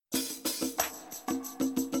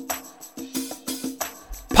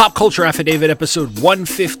Pop Culture Affidavit, episode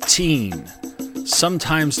 115.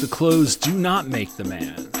 Sometimes the clothes do not make the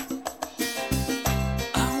man.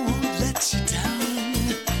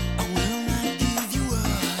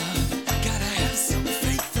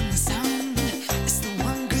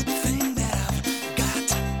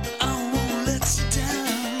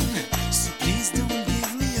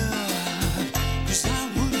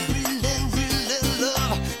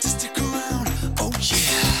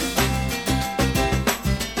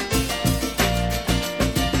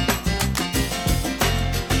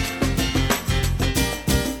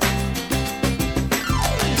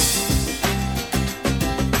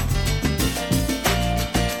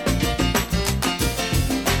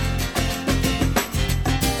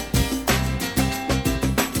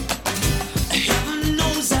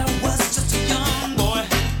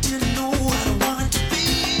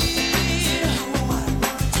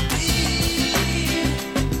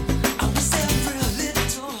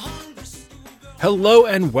 Hello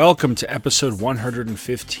and welcome to episode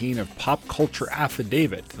 115 of Pop Culture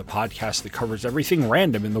Affidavit, the podcast that covers everything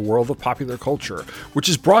random in the world of popular culture, which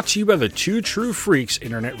is brought to you by the Two True Freaks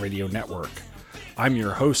Internet Radio Network. I'm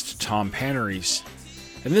your host, Tom Panarese,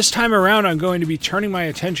 and this time around I'm going to be turning my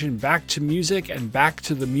attention back to music and back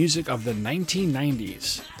to the music of the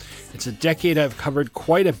 1990s. It's a decade I've covered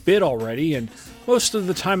quite a bit already, and most of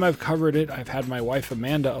the time I've covered it, I've had my wife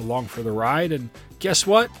Amanda along for the ride, and guess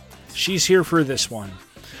what? She's here for this one.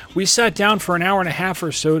 We sat down for an hour and a half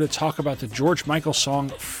or so to talk about the George Michael song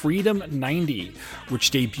Freedom 90, which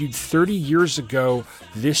debuted 30 years ago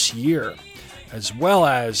this year, as well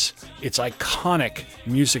as its iconic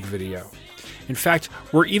music video. In fact,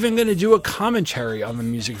 we're even going to do a commentary on the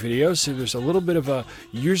music video, so there's a little bit of a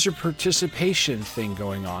user participation thing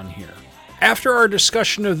going on here. After our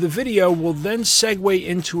discussion of the video, we'll then segue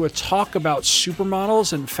into a talk about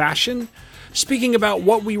supermodels and fashion, speaking about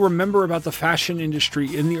what we remember about the fashion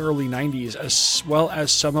industry in the early 90s, as well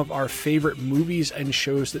as some of our favorite movies and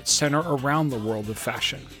shows that center around the world of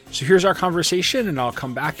fashion. So here's our conversation, and I'll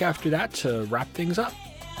come back after that to wrap things up.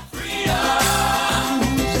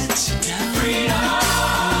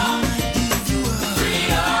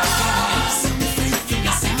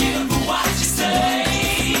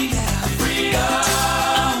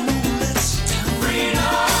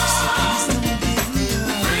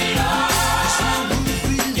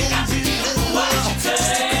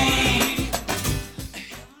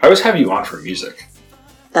 I always have you on for music.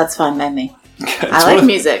 That's fine by me. I like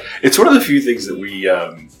music. It's one of the few things that we,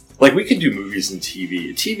 we can do movies and TV.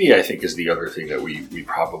 TV, I think, is the other thing that we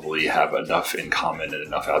probably have enough in common and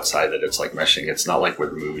enough outside that it's like meshing. It's not like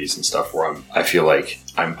with movies and stuff where I feel like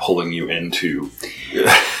I'm pulling you into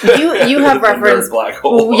you have reference black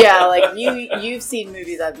hole. Yeah, like you've seen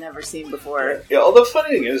movies I've never seen before. Yeah, although the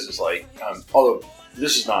funny thing is like, although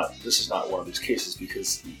this is not one of those cases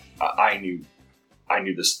because I knew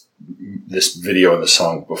this video and the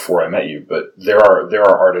song before I met you, but there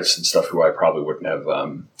are artists and stuff who I probably wouldn't have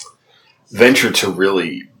ventured to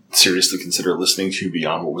really seriously consider listening to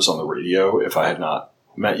beyond what was on the radio if I had not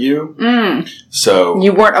met you. So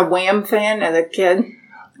you weren't a Wham fan as a kid?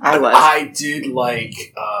 I was. I did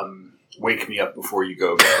like "Wake Me Up Before You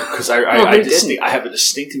Go Go" because I have a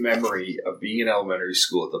distinct memory of being in elementary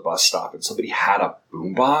school at the bus stop and somebody had a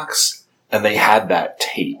boombox. And they had that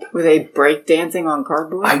tape. Were they breakdancing on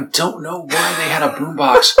cardboard? I don't know why they had a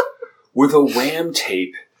boombox with a Wham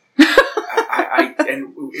tape.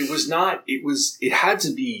 And it had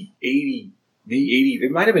to be 80, it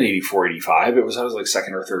might have been 84, 85. I was like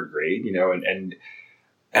second or third grade, you know, and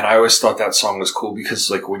I always thought that song was cool because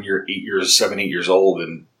like when you're 7, 8 years old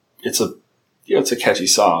and it's a catchy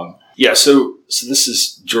song. Yeah. So this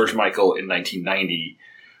is George Michael in 1990.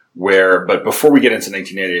 But before we get into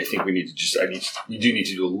 1980, I think you do need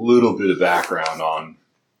to do a little bit of background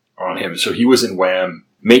on him. So he was in Wham.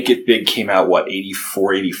 Make It Big came out,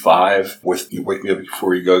 84, 85 with Wake Me Up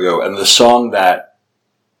Before You Go Go. And the song that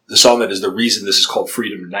is the reason this is called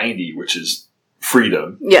Freedom 90, which is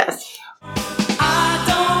freedom. Yes.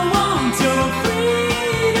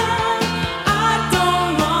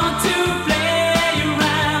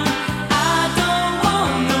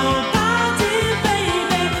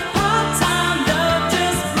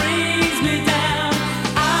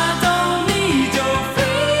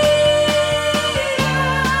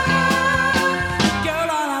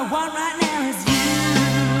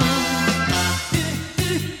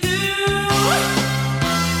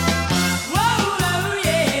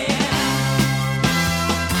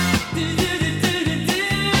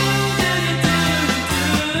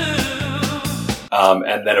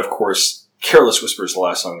 And then, of course, Careless Whisper is the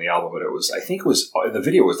last song on the album, but the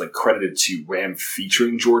video was like credited to Wham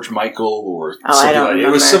featuring George Michael or something. I don't remember.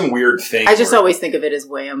 It was some weird thing. I just always think of it as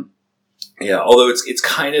Wham. Yeah, although it's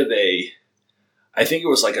kind of I think it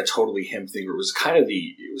was like a totally him thing. It was kind of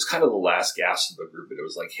the last gasp of the group, but it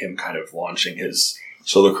was like him kind of launching his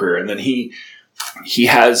solo career. And then he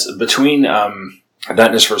has, between that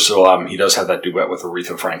and his first solo album, he does have that duet with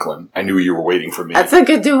Aretha Franklin. I Knew You Were Waiting for Me. That's a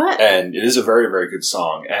good duet. And it is a very, very good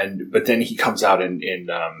song. But then he comes out in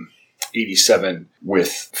 87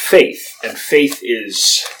 with Faith. And Faith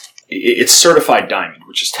it's certified diamond,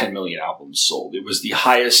 which is 10 million albums sold. It was the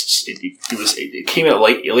highest. It came out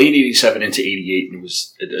late 87 into 88, and it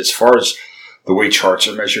was, as far as the way charts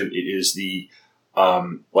are measured, it is the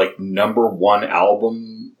number one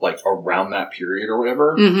album like around that period or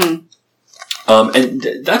whatever. Mm-hmm.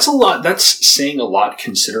 And that's a lot. That's saying a lot,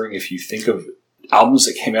 considering if you think of albums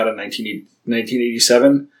that came out in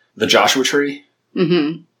 1987, The Joshua Tree,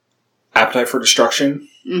 mm-hmm. Appetite for Destruction,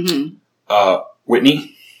 mm-hmm.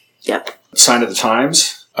 Whitney. Yep. Sign of the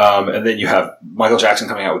Times. And then you have Michael Jackson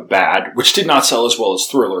coming out with Bad, which did not sell as well as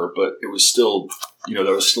Thriller, but it was still, that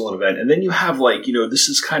was still an event. And then you have this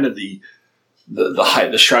is kind of the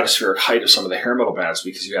height, the stratospheric height of some of the hair metal bands,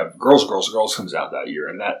 because you have Girls, Girls, Girls comes out that year.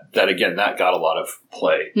 And that got a lot of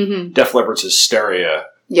play. Mm-hmm. Def Leppard's Hysteria.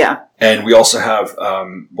 Yeah. And we also have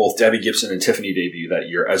both Debbie Gibson and Tiffany debut that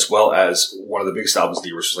year, as well as one of the biggest albums of the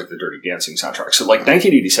year, which was like the Dirty Dancing soundtrack. So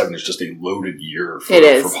 1987 is just a loaded year for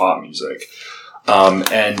pop music.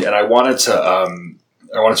 And I wanted to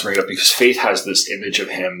bring it up because Faith has this image of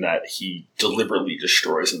him that he deliberately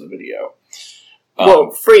destroys in the video.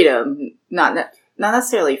 Freedom, not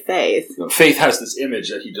necessarily Faith. Faith has this image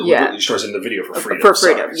that he deliberately destroys in the video for Freedom. For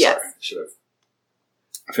Freedom, yes. Sorry. I should have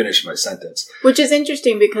finished my sentence. Which is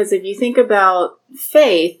interesting because if you think about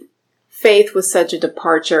Faith was such a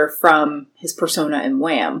departure from his persona in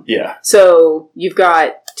Wham. Yeah. So you've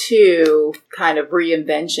got two kind of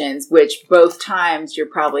reinventions, which both times you're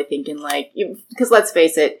probably thinking because let's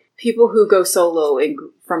face it, people who go solo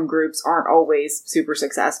from groups aren't always super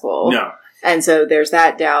successful. No. And so there's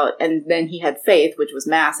that doubt. And then he had Faith, which was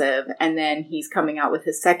massive. And then he's coming out with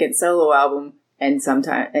his second solo album. And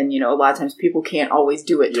a lot of times people can't always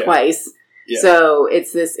do it twice. Yeah. So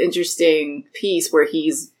it's this interesting piece where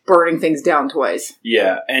he's burning things down twice.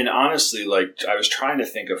 Yeah. And honestly, I was trying to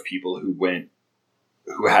think of people who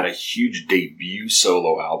had a huge debut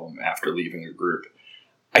solo album after leaving a group.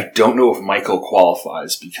 I don't know if Michael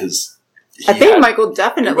qualifies because I think Michael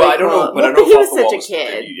definitely. Well, I don't know, but I know he was such a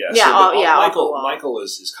kid. Michael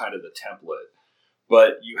is kind of the template.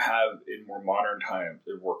 But you have, in more modern time,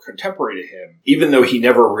 more contemporary to him, even though he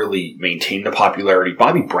never really maintained the popularity,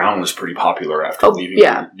 Bobby Brown was pretty popular after leaving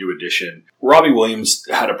New Edition. Robbie Williams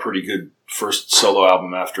had a pretty good first solo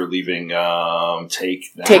album after leaving Take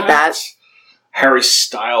That. Harry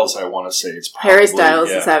Styles, I want to say, it's probably... Harry Styles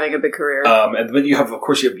is having a big career. And then you have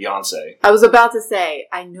Beyonce. I was about to say,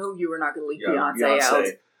 I know you were not going to leave Beyonce out.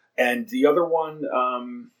 And the other one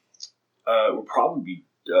would probably be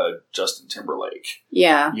Justin Timberlake.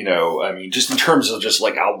 Yeah. Just in terms of just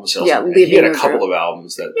album sales. Yeah, he had a couple of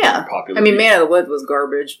albums that were popular. Man of the Woods was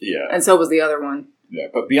garbage. Yeah. And so was the other one. Yeah,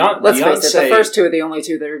 but Let's face it, the first two are the only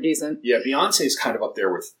two that are decent. Yeah, Beyonce's kind of up there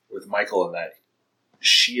with Michael in that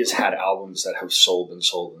she has had albums that have sold and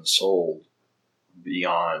sold and sold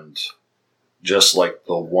beyond just the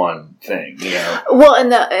one thing, Well,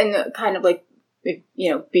 and the kind of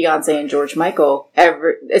Beyonce and George Michael,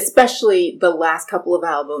 especially the last couple of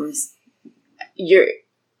albums,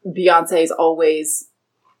 Beyonce's always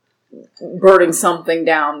burning something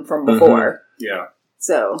down from before. Mm-hmm. Yeah.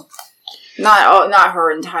 So, not her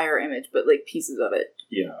entire image, but pieces of it.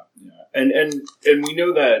 Yeah, yeah, and we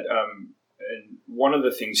know that. And one of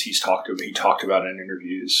the things he talked about in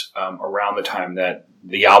interviews around the time that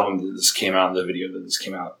the album that this came out, and the video that this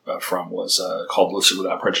came out from was called "Lucid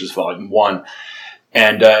Without Prejudice" Volume 1.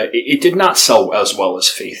 And it did not sell as well as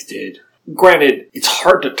Faith did. Granted, it's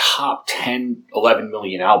hard to top 10, 11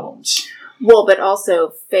 million albums. Well, but also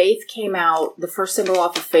Faith came out, the first single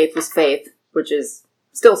off of Faith was Faith, which is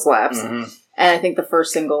still slaps. Mm-hmm. And I think the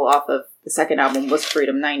first single off of the second album was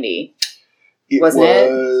Freedom 90. Wasn't it?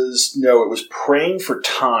 No, it was Praying for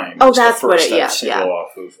Time. Oh, that's what it, single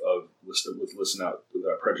off of Listen Out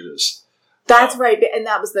Without Prejudice. That's right, and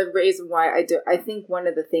that was the reason why I think one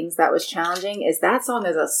of the things that was challenging is that song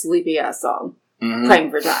is a sleepy ass song. Mm-hmm.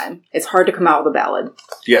 Praying for Time. It's hard to come out with a ballad.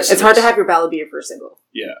 Yes, it's hard to have your ballad be your first single.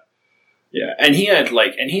 Yeah, yeah, and he had 3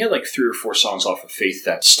 or 4 songs off of Faith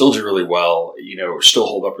that still do really well. Still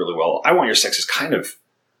hold up really well. I Want Your Sex is kind of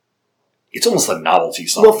it's almost a novelty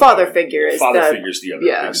song. Well, Father Figure is Figure's the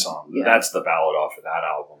other big song. Yeah. That's the ballad off of that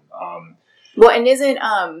album. Well, and isn't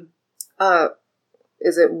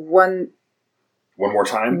is it One More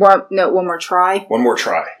Time? One More Try. One More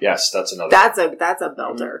Try. Yes, that's another. That's a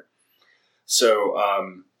belter. Mm-hmm.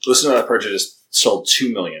 So, Listen to That Prejudice sold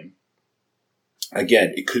 2 million.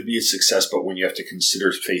 Again, it could be a success, but when you have to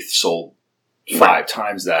consider Faith sold 5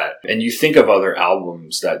 times that, and you think of other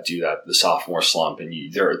albums that do that, the sophomore slump, and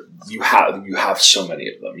you have so many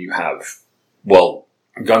of them. You have, well,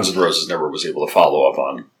 Guns N' Roses never was able to follow up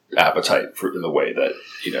on Appetite in the way that,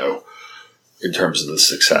 in terms of the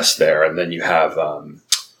success there, and then you have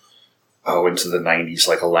into the 90s,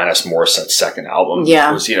 like Alanis Morissette's second album,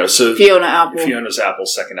 was so Fiona's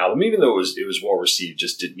Apple's second album, even though it was well received,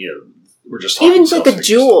 just did we're just talking even like a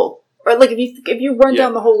Jewel. Or like if you run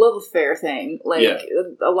down the whole Love Affair thing, like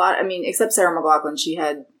a lot. I mean, except Sarah McLachlan,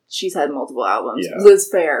 she's had multiple albums. Yeah. Liz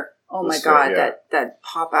Phair, Liz Phair, God, that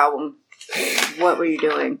pop album. What were you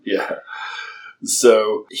doing? Yeah.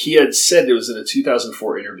 So he had said, it was in a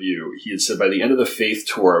 2004 interview. He had said, by the end of the Faith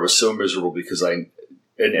tour, I was so miserable because and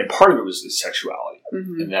part of it was his sexuality,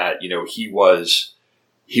 and that he was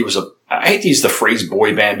I hate to use the phrase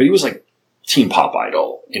boy band, but he was like teen pop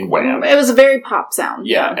idol in Wham. It was a very pop sound.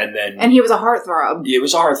 Yeah, and he was a heartthrob. Yeah, it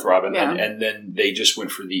was a heartthrob, and then they just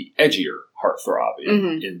went for the edgier heartthrob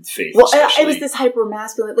in Faith. Well, it was this hyper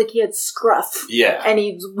masculine, like he had scruff. Yeah, and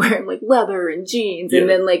he was wearing like leather and jeans, and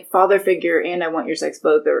then like Father Figure and I Want Your Sex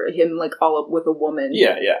Both, or him like all up with a woman.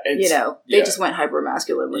 Yeah, they just went hyper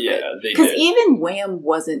masculine with it. They because even Wham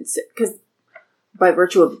wasn't, because by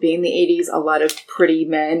virtue of being the 80s, a lot of pretty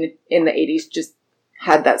men in the 80s just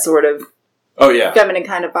had that sort of feminine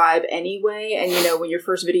kind of vibe anyway. And when your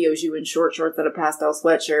first video is you in short shorts and a pastel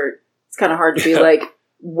sweatshirt, it's kind of hard to be like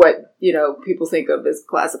what people think of as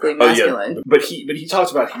classically masculine. Yeah. But he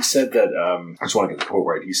talked about, he said that I just want to get the quote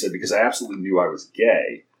right. He said, because I absolutely knew I was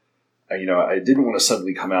gay, I didn't want to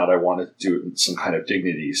suddenly come out. I wanted to do it in some kind of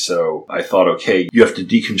dignity. So I thought, okay, you have to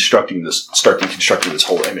start deconstructing this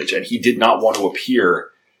whole image. And he did not want to appear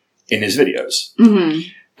in his videos. Mm-hmm.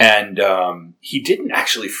 And he didn't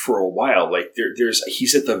actually for a while. Like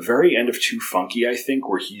he's at the very end of Too Funky, I think,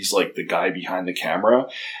 where he's like the guy behind the camera,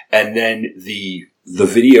 and then the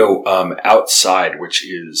video Outside, which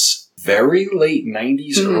is very late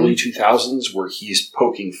 90s, early 2000s, where he's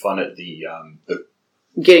poking fun at the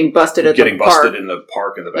getting busted in the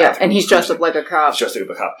park in the bathroom. Yeah, and he's dressed up like a cop. He's dressed up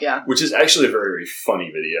like a cop. Yeah. Which is actually a very, very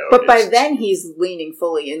funny video. But by then he's leaning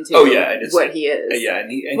fully into what he is. Yeah,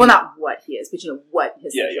 and not what he is, but what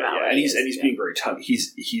his sexuality is. And he's being very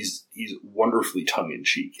he's wonderfully tongue in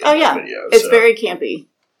cheek in that video. It's very campy.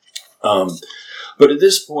 But at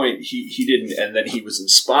this point he didn't, and then he was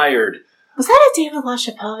inspired. Was that a David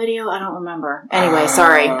LaChapelle video? I don't remember. Anyway,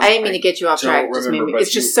 sorry. I didn't mean to get you off track.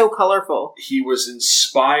 It's just so colorful. He was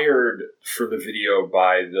inspired for the video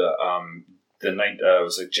by it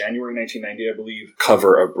was like January 1990, I believe,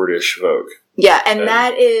 cover of British Vogue. Yeah, and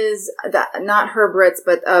that is not Herb Ritts,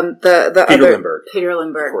 but the Peter other Lindbergh. Peter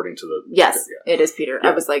Lindbergh. According to the it is Peter. Yeah.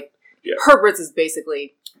 I was like, Herb Ritts is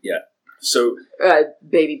basically So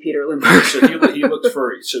baby Peter Lindbergh. So he looked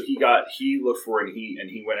for. So he looked for, and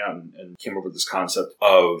he went out and came up with this concept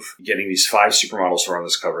of getting these 5 supermodels who are on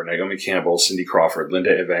this cover: Naomi Campbell, Cindy Crawford,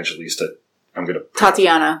 Linda Evangelista.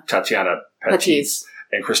 Tatiana Patisse,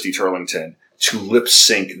 and Christy Turlington to lip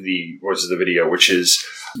sync the video, which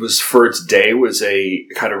was for its day was a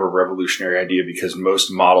kind of a revolutionary idea because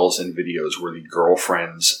most models in videos were the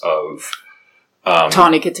girlfriends of.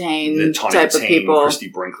 Tawny Katane type of people, Christy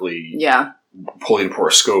Brinkley, Paulina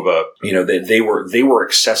Poroskova. They were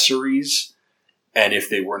accessories, and if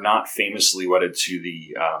they were not famously wedded to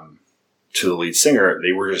the lead singer,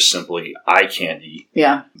 they were just simply eye candy.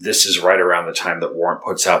 Yeah, this is right around the time that Warrant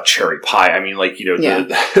puts out Cherry Pie. I mean,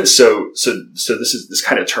 so this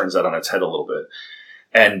kind of turns that on its head a little bit.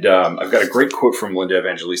 And I've got a great quote from Linda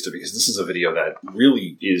Evangelista because this is a video that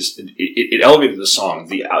really is it elevated the song.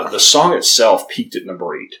 The song itself peaked at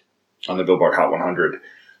number 8 on the Billboard Hot 100.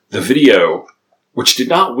 The video, which did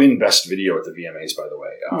not win Best Video at the VMAs, by the way.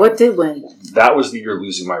 What did win? That was the You're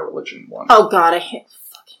Losing My Religion one. Oh God, I hate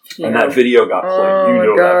fucking video. And that video got played.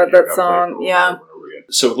 Oh God, that song, yeah.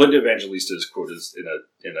 So Linda Evangelista's quote is in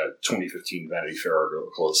a 2015 Vanity Fair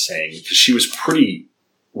article is saying, because she was pretty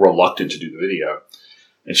reluctant to do the video.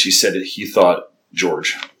 And she said that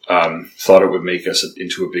George thought it would make us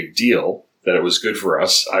into a big deal, that it was good for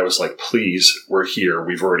us. I was like, please, we're here.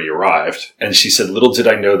 We've already arrived. And she said, little did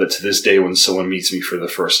I know that to this day, when someone meets me for the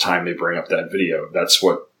first time, they bring up that video. That's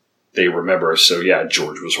what they remember. So yeah,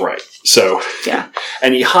 George was right. So,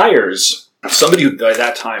 and he hires somebody who by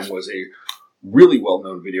that time was a really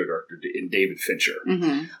well-known video director in David Fincher.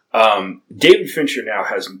 Mm-hmm. David Fincher now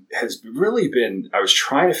has really been, I was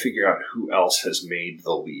trying to figure out who else has made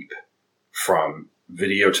the leap from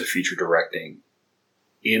video to feature directing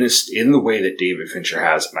in the way that David Fincher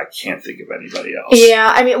has, and I can't think of anybody else.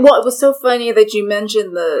 Yeah, I mean, well, it was so funny that you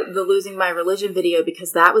mentioned the Losing My Religion video,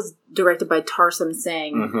 because that was directed by Tarsem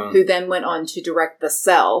Singh, who then went on to direct The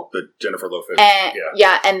Cell. The Jennifer Lopez.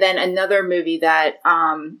 And then another movie that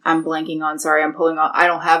I'm blanking on. Sorry, I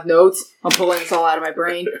don't have notes. I'm pulling this all out of my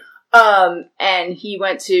brain. And he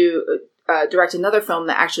went to direct another film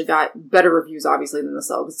that actually got better reviews, obviously, than The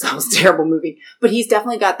Cell. The Cell was a terrible movie. But he's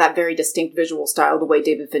definitely got that very distinct visual style, the way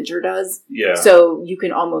David Fincher does. Yeah. So you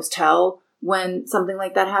can almost tell when something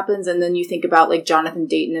like that happens. And then you think about like Jonathan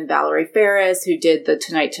Dayton and Valerie Faris, who did the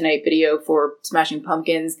Tonight video for Smashing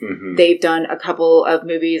Pumpkins. Mm-hmm. They've done a couple of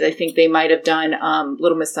movies. I think they might have done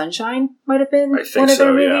Little Miss Sunshine might have been one of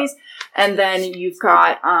their movies. Yeah. And then you've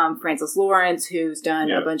got Francis Lawrence, who's done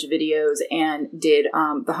a bunch of videos and did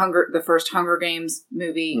the first Hunger Games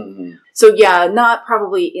movie. Mm-hmm. So not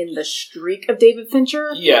probably in the streak of David Fincher.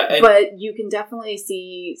 Yeah, but you can definitely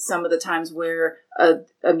see some of the times where a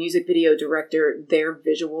music video director, their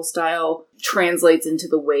visual style translates into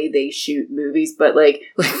the way they shoot movies. But like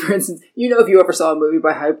for instance, if you ever saw a movie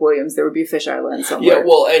by Hype Williams, there would be Fisheye Lens somewhere. Yeah,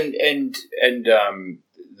 well, and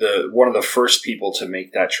one of the first people to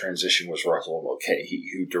make that transition was Russell Mulcahy,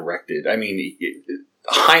 who directed. I mean,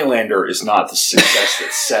 Highlander is not the success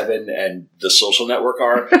that Seven and The Social Network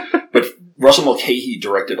are, but Russell Mulcahy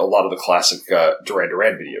directed a lot of the classic Duran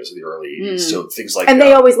Duran videos of the early 80s. So things like... And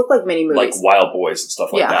they always look like mini movies. Like Wild Boys and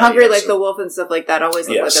stuff like that. Yeah, Hungry Like the Wolf and stuff like that always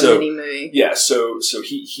look like a mini movie. Yeah, so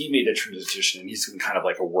he made that transition, and he's been kind of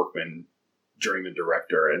like a workman journeyman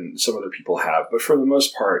director, and some other people have. But for the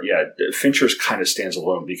most part, Fincher's kind of stands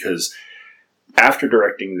alone, because after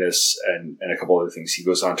directing this and a couple other things, he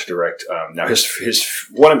goes on to direct. Now, his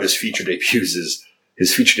one of his feature debuts is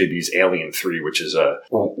Alien 3, which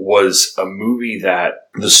was a movie that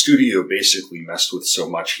the studio basically messed with so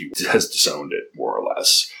much he has disowned it, more or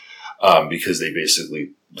less, because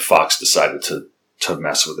Fox decided to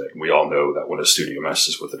mess with it. And we all know that when a studio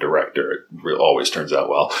messes with a director, it always turns out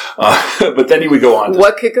well. But then he would go on to...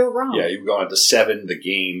 What could go wrong? Yeah, he would go on to Seven, The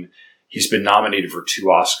Game. He's been nominated for 2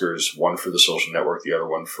 Oscars, one for The Social Network, the other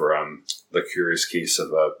one for The Curious Case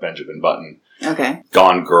of Benjamin Button. Okay.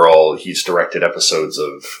 Gone Girl. He's directed episodes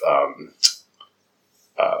of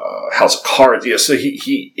House of Cards. Yeah, so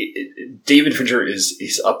David Fincher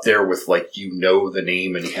he's up there with, like, the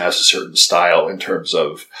name, and he has a certain style in terms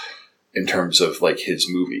of like his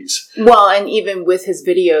movies. Well, and even with his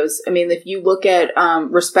videos, I mean, if you look at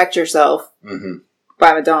Respect Yourself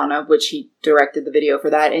by Madonna, which he directed the video for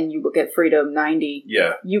that, and you look at Freedom 90,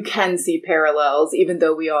 you can see parallels, even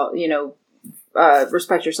though we all,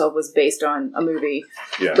 Respect Yourself was based on a movie,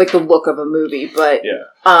 like the look of a movie, but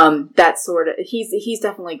that sort of, he's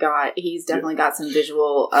definitely got some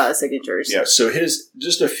visual signatures. Yeah, so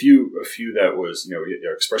just a few that was,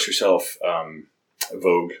 Express Yourself,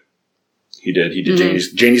 Vogue. He did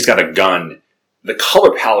Janie's Got a Gun. The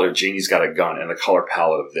color palette of Janie's Got a Gun and the color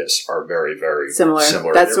palette of this are very, very similar.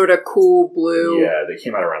 That sort of cool blue. Yeah, they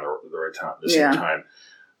came out around the right time, the same time.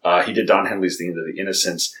 He did Don Henley's The End of the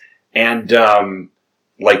Innocents, and 5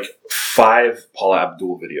 Paula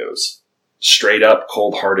Abdul videos. Straight Up,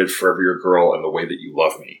 Cold Hearted, Forever Your Girl, and The Way That You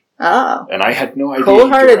Love Me. Oh. And I had no idea.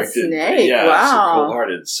 Cold Hearted Snake. Yeah, wow. Cold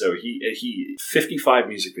Hearted. So he 55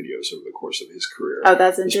 music videos over the course of his career. Oh,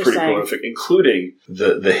 that's interesting. It's pretty prolific, including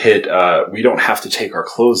the hit We Don't Have to Take Our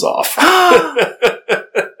Clothes Off.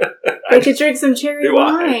 We could drink some cherry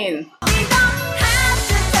wine.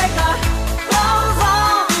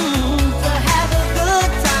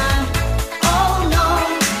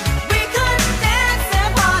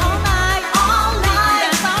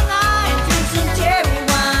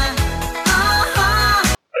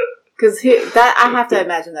 Because I have to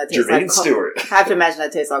imagine that tastes Jermaine Stewart. I have to imagine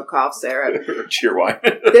that tastes like cough syrup. Or cheer wine.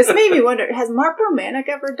 This made me wonder, has Mark Romanek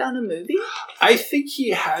ever done a movie? I think he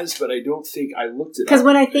has, but I don't think I looked at it. Because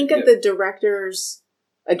when I think of the directors,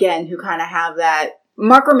 again, who kind of have that,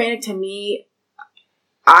 Mark Romanek, to me,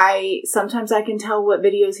 sometimes I can tell what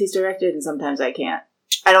videos he's directed and sometimes I can't.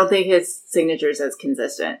 I don't think his signature is as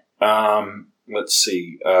consistent. Let's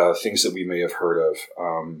see, things that we may have heard of.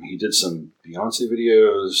 He did some Beyonce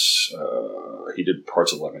videos. He did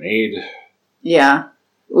parts of Lemonade. Yeah.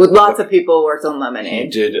 With lots of people worked on Lemonade. He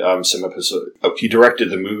did some episodes. He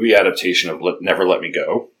directed the movie adaptation of Never Let Me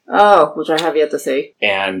Go. Oh, which I have yet to see.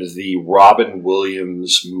 And the Robin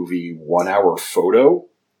Williams movie 1 Hour Photo.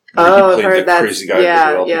 Oh, he played the crazy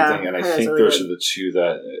guy with the thing, and I think those are the two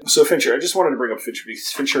that... So Fincher, I just wanted to bring up Fincher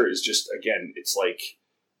because Fincher is just, again, it's like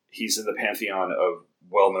he's in the pantheon of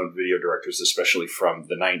well-known video directors, especially from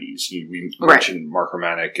the 90s. We mentioned Mark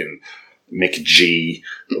Romanek and Mick G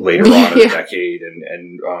later on in the decade,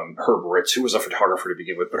 and Herb Ritts, who was a photographer to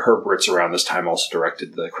begin with, but Herb Ritts around this time also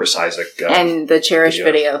directed the Chris Isaak... and the Cherish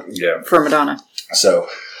video for Madonna. So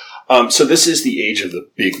this is the age of the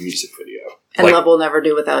big music video. And Love Will Never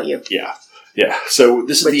Do Without You. Yeah. Yeah. So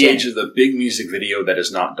this is the age of the big music video that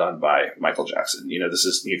is not done by Michael Jackson. This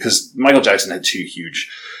is because Michael Jackson had two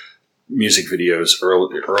huge music videos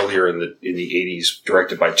earlier in the 80s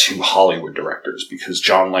directed by two Hollywood directors because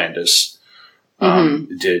John Landis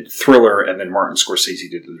did Thriller and then Martin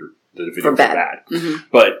Scorsese did the video for Bad. Mm-hmm.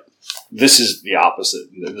 But this is the opposite.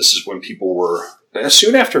 This is when people were...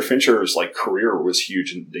 Soon after Fincher's career was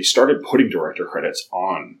huge and they started putting director credits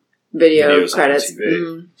on video credits.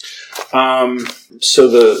 So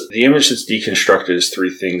the image that's deconstructed is three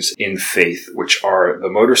things in Faith, which are the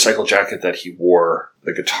motorcycle jacket that he wore,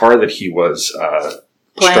 the guitar that he was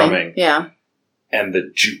strumming, and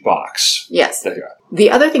the jukebox. Yes. The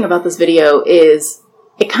other thing about this video is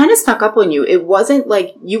it kind of snuck up on you. It wasn't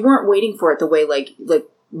like you weren't waiting for it the way like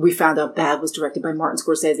we found out Bad was directed by Martin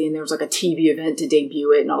Scorsese and there was a TV event to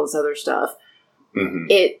debut it and all this other stuff. Mm-hmm.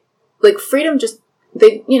 It Freedom just.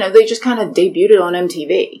 They just kind of debuted it on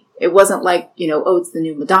MTV. It wasn't like, it's the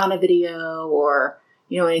new Madonna video or,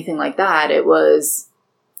 anything like that. It was,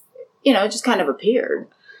 it just kind of appeared.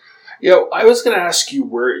 I was going to ask you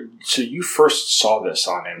so you first saw this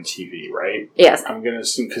on MTV, right? Yes. I'm going to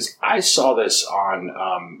assume, because I saw this on,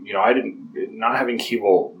 not having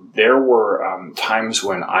cable, there were times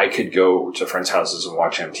when I could go to friends' houses and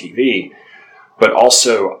watch MTV. But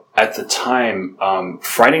also, at the time,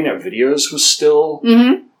 Friday Night Videos was still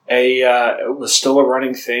a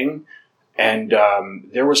running thing, and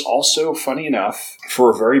there was also, funny enough, for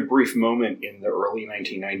a very brief moment in the early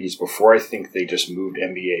 1990s, before I think they just moved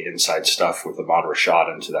NBA Inside Stuff with Ahmad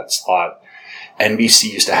Rashad into that slot,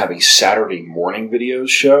 NBC used to have a Saturday morning videos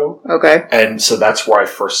show. Okay, and so that's where I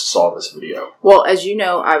first saw this video. Well, as you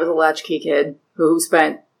know, I was a latchkey kid who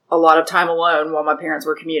spent a lot of time alone while my parents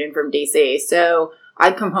were commuting from DC. So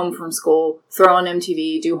I'd come home from school, throw on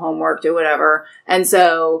MTV, do homework, do whatever. And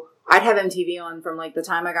so I'd have MTV on from the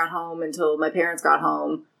time I got home until my parents got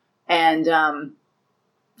home. And, I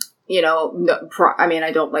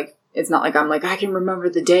don't it's not like I'm I can remember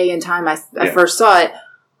the day and time I first saw it.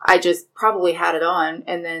 I just probably had it on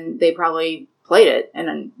and then they probably played it and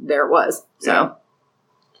then there it was. So. Yeah.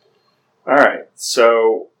 All right.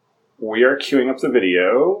 So we are queuing up the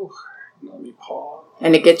video. Let me pause.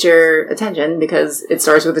 And to get your attention, because it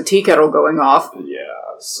starts with a tea kettle going off.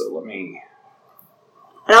 Yeah, so let me...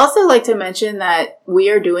 I'd also like to mention that we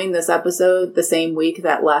are doing this episode the same week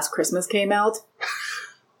that Last Christmas came out.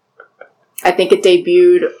 I think it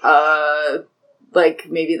debuted,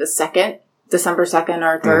 maybe the 2nd, December 2nd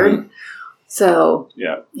or 3rd. Mm-hmm. So,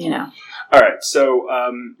 All right, so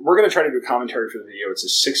we're going to try to do a commentary for the video. It's a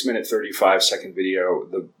 6-minute, 35-second video.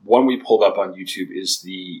 The one we pulled up on YouTube is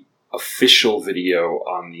the official video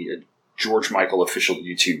on the George Michael official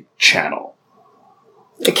YouTube channel.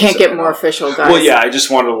 It can't get more official, guys. Well, yeah, I just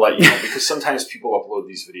wanted to let you know, because sometimes people upload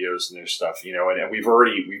these videos and their stuff, and we've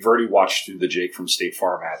already watched through the Jake from State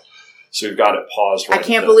Farm ad. So we've got it paused right I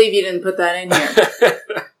can't believe you didn't put that in here.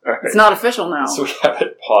 Right. It's not official now. So we have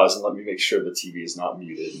it paused, and let me make sure the TV is not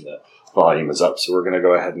muted and the volume is up. So we're going to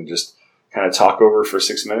go ahead and just kind of talk over for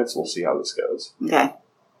 6 minutes. We'll see how this goes. Okay.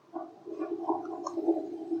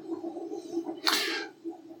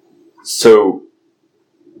 So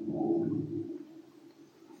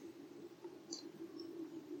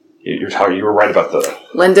you were right about the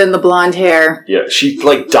Linda and the blonde hair. Yeah, she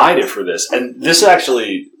dyed it for this, and this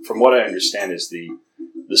actually, from what I understand, is the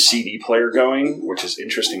CD player going, which is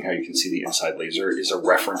interesting. How you can see the inside laser is a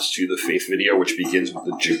reference to the Faith video, which begins with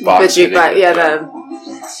the jukebox. The jukebox,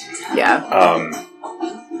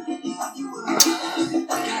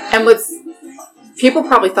 And what's people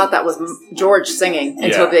probably thought that was George singing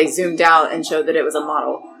until they zoomed out and showed that it was a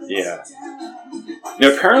model. Yeah.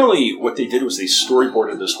 Now, apparently, what they did was they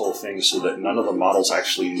storyboarded this whole thing so that none of the models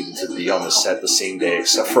actually needed to be on the set the same day,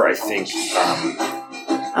 except for, I think,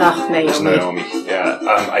 Naomi. Yeah.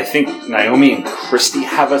 I think Naomi and Christy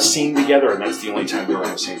have a scene together, and that's the only time they were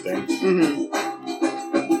on the same thing.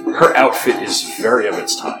 Mm-hmm. Her outfit is very of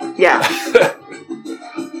its time. Yeah.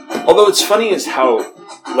 Although it's funny is how,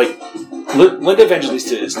 Linda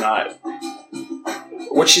Evangelista is not...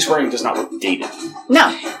 What she's wearing does not look dated.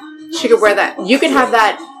 No. She could wear that. You could have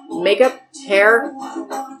that makeup, hair,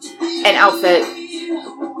 and outfit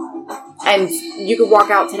And you could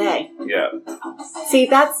walk out today. Yeah. See,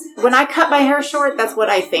 that's... When I cut my hair short, that's what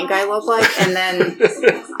I think I look like. And then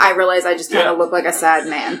I realize I just kind of look like a sad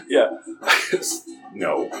man. Yeah.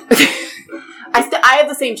 No. I have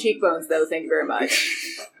the same cheekbones, though. Thank you very much.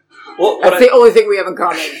 Well, that's the only thing we have in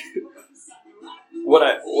common. What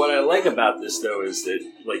I like about this, though, is that,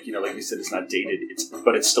 like you said, it's not dated,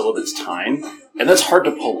 but it's still of its time. And that's hard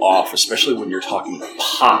to pull off, especially when you're talking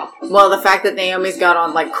pop. Well, the fact that Naomi's got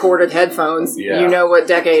on, like, corded headphones, you know what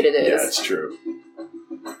decade it is. Yeah, it's true.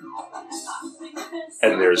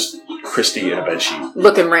 And there's Christy in a bedsheet.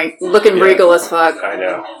 Looking regal as fuck. I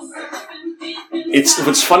know.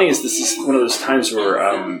 What's funny is this is one of those times where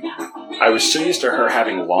I was so used to her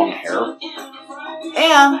having long hair.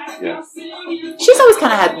 Yeah. She's always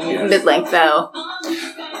kind of had mid-length, though.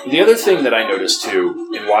 The other thing that I noticed,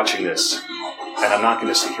 too, in watching this, and I'm not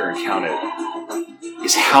going to sit here and count it,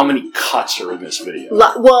 is how many cuts are in this video.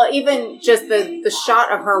 Well, even just the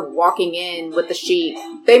shot of her walking in with the sheet,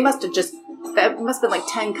 that must have been like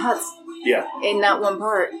 10 cuts. Yeah. In that one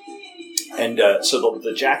part. And so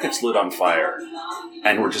the jacket's lit on fire,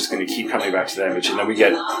 and we're just going to keep coming back to that image, and then we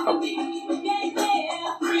get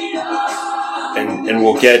and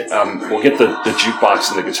we'll get the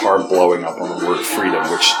jukebox and the guitar blowing up on the word freedom,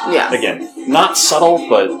 which again, not subtle,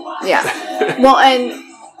 but well, and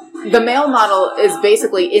the male model is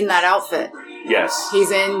basically in that outfit. Yes, he's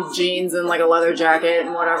in jeans and like a leather jacket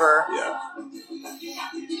and whatever. Yeah.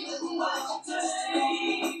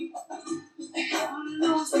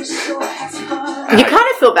 You kind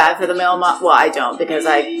of feel bad for the male model. Well, I don't, because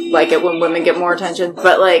I like it when women get more attention.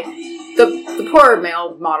 But like the poor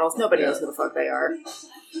male models, nobody knows who the fuck they are.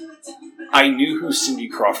 I knew who Cindy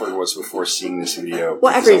Crawford was before seeing this video.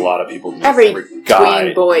 Well, a lot of people knew. Every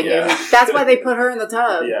tween boy knew. That's why they put her in the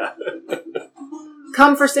tub. Yeah.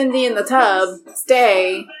 Come for Cindy in the tub,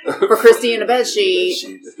 stay for Christy in a bedsheet.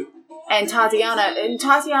 And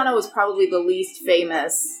Tatiana was probably the least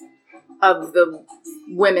famous of the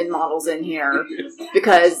women models in here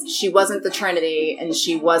because she wasn't the Trinity and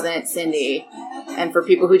she wasn't Cindy. And for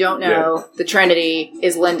people who don't know, the Trinity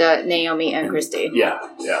is Linda, Naomi, and Christy. Yeah.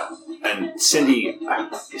 And Cindy,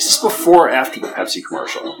 is this before or after the Pepsi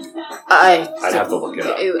commercial? I'd have to look it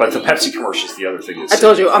up. But the Pepsi commercial is the other thing. I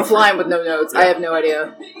told you, I'm flying with no notes. Yeah. I have no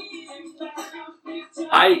idea.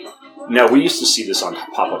 Now, we used to see this on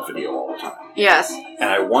pop-up video all the time. Yes. And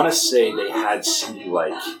I want to say they had Cindy,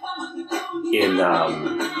 like, in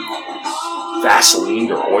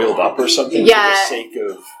Vaseline or oiled up or something for the sake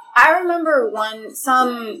of... I remember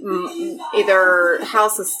some either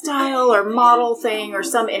House of Style or model thing or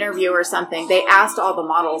some interview or something, they asked all the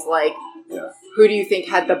models, like, who do you think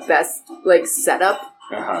had the best, like, setup?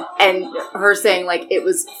 Uh-huh. And her saying, like, it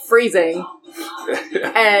was freezing.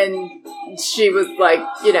 And she was like,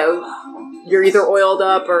 you know, you're either oiled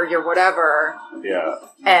up or you're whatever. Yeah.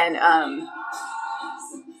 And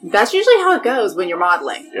that's usually how it goes when you're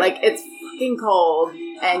modeling. Yeah. Like, it's fucking cold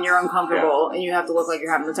and you're uncomfortable and you have to look like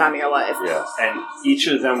you're having the time of your life. Yeah. And each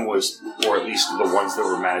of them was, or at least the ones that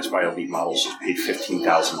were managed by Elite Models, was paid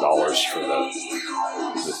 $15,000 for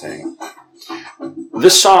the thing.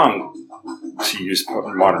 This song, to use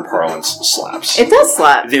modern parlance, slaps. It does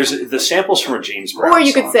slap. There's the samples from a James Brown or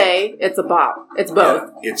you song. could say it's a bop. It's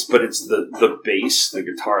both. Yeah, it's the bass, the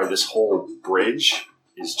guitar, this whole bridge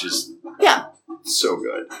is just so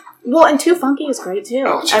good. Well, and Too Funky is great too.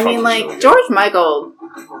 Oh, I mean, like really George Michael,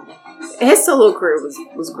 his solo career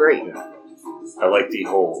was great. Yeah. I like the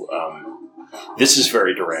whole. This is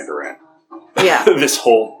very Duran Duran. Yeah. This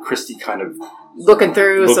whole Christy kind of looking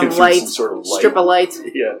through some lights, some sort of strip of lights.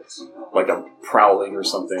 Yeah, like a prowling or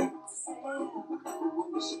something.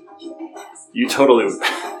 You totally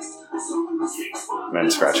men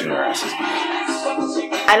scratching their asses.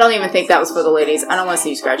 I don't even think that was for the ladies. I don't want to see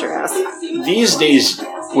you scratch your ass. These days,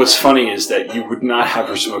 what's funny is that you would not have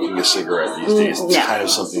her smoking a cigarette these days. It's kind of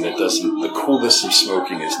something that doesn't... The coolness of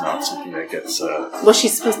smoking is not something that gets... Well,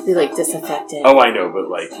 she's supposed to be, like, disaffected. Oh, I know, but,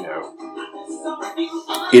 like, you know...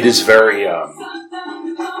 It is very,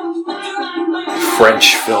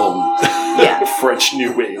 French film. Yeah. French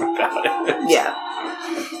New Wave about it. Yeah.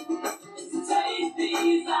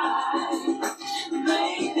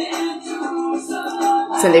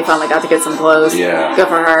 Cindy finally got to get some clothes. Yeah. Good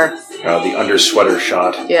for her. The under sweater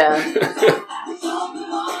shot. Yeah.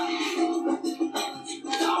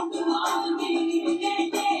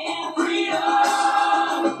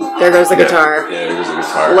 There goes the guitar. Yeah, there goes the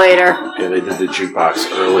guitar. Later. Yeah, they did the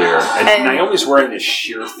jukebox earlier. And Naomi's wearing this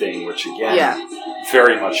sheer thing, which again,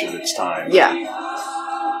 very much of its time. Yeah.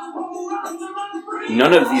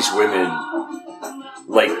 None of these women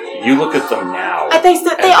like, you look at them now.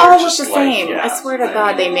 They all look the same. Yeah, I swear to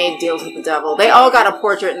God, they made deals with the devil. They all got a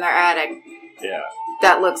portrait in their attic. Yeah.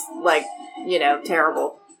 That looks like,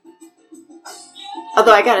 terrible.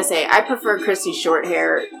 Although I gotta say, I prefer Christy's short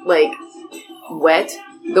hair, like, wet.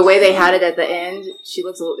 The way they had it at the end, she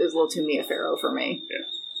looks is a little too Mia Farrow for me. Yeah.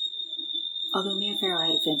 Although Mia Farrow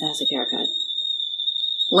had a fantastic haircut.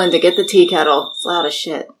 Linda, get the tea kettle. It's loud as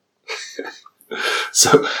shit.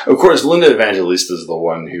 So, of course, Linda Evangelista is the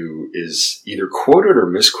one who is either quoted or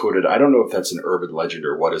misquoted. I don't know if that's an urban legend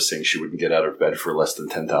or what, is saying she wouldn't get out of bed for less than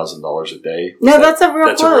 $10,000 a day. That's a real quote.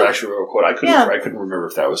 That's a actual real quote. I couldn't remember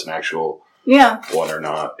if that was an actual one or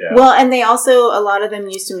not. Yeah. Well, and they also, a lot of them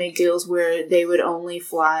used to make deals where they would only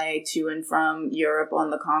fly to and from Europe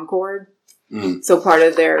on the Concorde. Mm. So part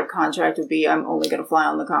of their contract would be, I'm only going to fly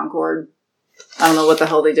on the Concorde. I don't know what the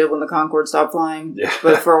hell they did when the Concorde stopped flying,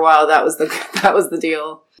 but for a while that was the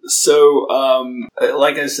deal. So,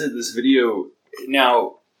 like I said, this video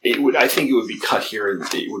now I think it would be cut here, and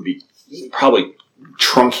it would be probably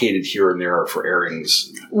truncated here and there for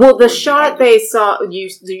airings. Well, the shot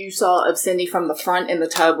you saw of Cindy from the front in the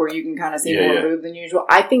tub, where you can kind of see more boob than usual.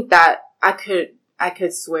 I think that I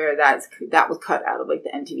could swear that was cut out of, like,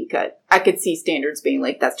 the MTV cut. I could see standards being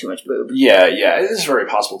like, that's too much boob. Yeah, it is very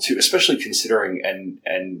possible too, especially considering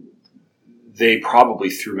and they probably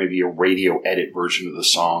threw maybe a radio edit version of the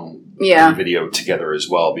song and video together as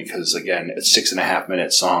well, because again, a 6.5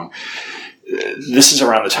 minute song. This is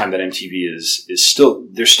around the time that MTV is still,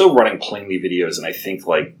 they're still running plainly videos, and I think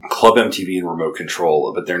like Club MTV and Remote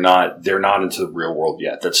Control, but they're not into the real world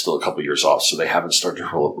yet. That's still a couple years off, so they haven't started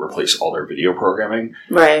to replace all their video programming.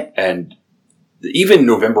 Right. And even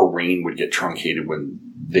November Rain would get truncated when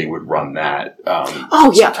they would run that.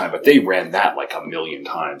 Sometime, but they ran that like a million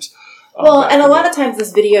times. Well, and a lot of times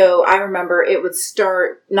this video, I remember it would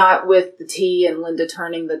start not with the T and Linda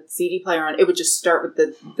turning the CD player on. It would just start with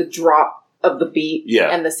the drop of the beat,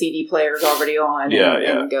 and the CD player's already on,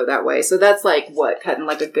 and go that way. So that's like, cutting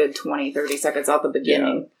like a good 20-30 seconds off the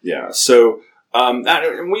beginning. Yeah. So,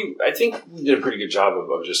 I think we did a pretty good job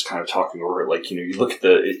of just kind of talking over it. Like, you look at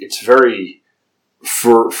it's very,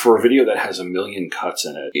 for a video that has 1 million cuts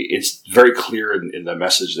in it, it's very clear in the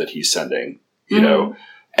message that he's sending, you know,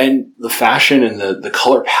 and the fashion and the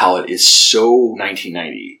color palette is so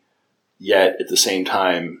 1990. Yet at the same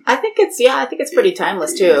time, I think it's pretty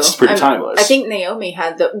timeless too. It's pretty timeless. I think Naomi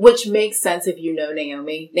had which makes sense if you know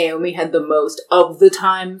Naomi. Naomi had the most of the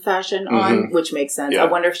time fashion on, which makes sense. Yeah. I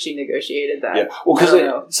wonder if she negotiated that. Yeah, well,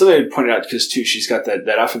 because somebody pointed out too, she's got that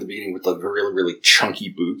outfit at the beginning with the really, really chunky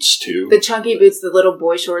boots too. The chunky boots, the little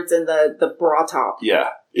boy shorts, and the bra top. Yeah.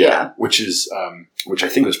 Which I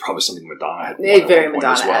think was probably something Madonna had. Very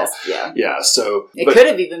Madonna-esque, Yeah, so... It could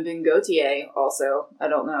have even been Gautier also. I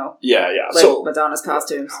don't know. Yeah. Like, so Madonna's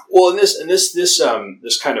costumes. Well, and this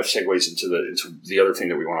kind of segues into the other thing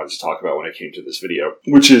that we wanted to talk about when it came to this video,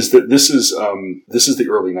 which is that this is the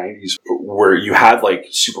early 90s, where you had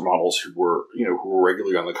like supermodels who were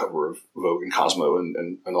regularly on the cover of Vogue and Cosmo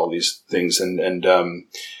and all these things, and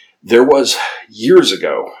there was years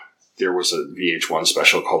ago. There was a VH1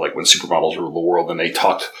 special called like When Supermodels Rule the World, and they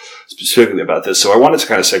talked specifically about this. So I wanted to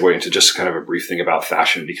kind of segue into just kind of a brief thing about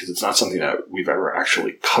fashion, because it's not something that we've ever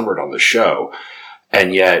actually covered on the show.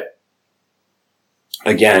 And yet,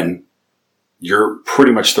 again, you're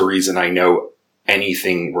pretty much the reason I know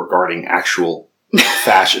anything regarding actual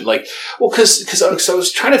fashion. Because I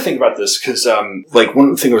was trying to think about this, because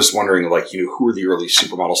one thing I was wondering, who are the early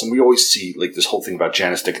supermodels? And we always see like this whole thing about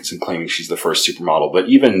Janice Dickinson claiming she's the first supermodel, but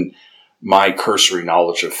even my cursory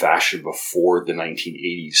knowledge of fashion before the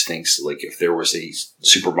 1980s thinks like if there was a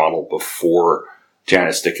supermodel before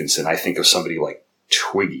Janice Dickinson, I think of somebody like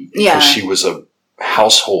Twiggy, because she was a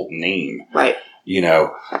household name, right?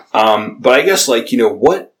 But I guess what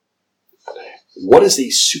is a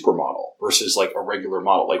supermodel versus like a regular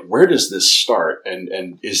model? Like, where does this start?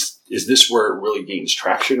 And is this where it really gains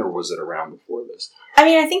traction, or was it around before this? I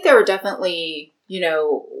mean, I think there were definitely,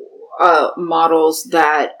 models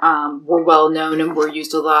that were well known and were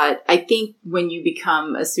used a lot. I think when you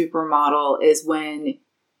become a supermodel is when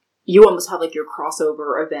you almost have like your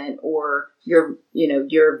crossover event, or you're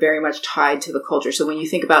very much tied to the culture. So when you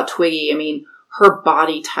think about Twiggy, I mean, her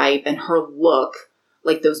body type and her look,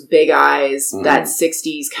 like those big eyes, that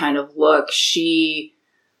 60s kind of look, she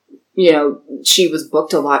was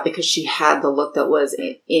booked a lot because she had the look that was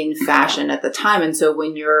in fashion at the time. And so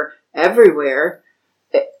when you're everywhere,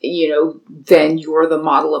 then you're the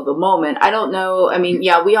model of the moment. I don't know. I mean,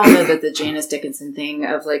 yeah, we all know that the Janice Dickinson thing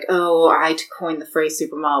of like, oh, I coined the phrase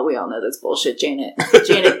supermodel. We all know that's bullshit.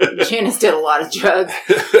 Janice did a lot of drugs,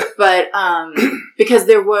 but because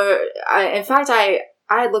there were, in fact, I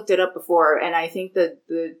had looked it up before, and I think that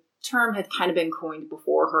the term had kind of been coined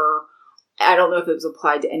before her. I don't know if it was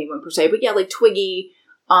applied to anyone per se, but yeah, like Twiggy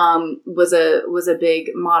was a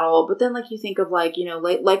big model, but then like you think of like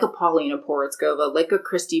a Paulina Porizkova, like a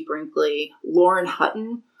Christy Brinkley, Lauren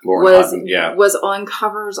Hutton was on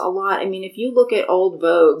covers a lot. I mean, if you look at old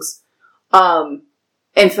Vogues,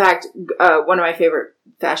 in fact, one of my favorite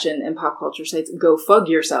fashion and pop culture sites, Go Fug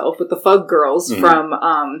Yourself, with the Fug Girls from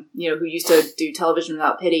who used to do Television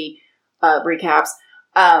Without Pity recaps.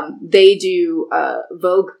 They do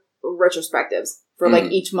Vogue retrospectives for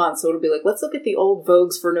like each month. So it'll be like, let's look at the old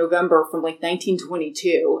Vogues for November from like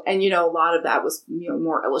 1922. And, a lot of that was,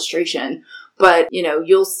 more illustration. But,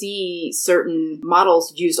 you'll see certain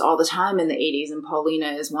models used all the time in the 80s, and Paulina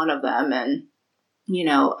is one of them. And,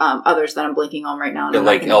 others that I'm blanking on right now. Yeah,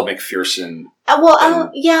 like Elle Macpherson.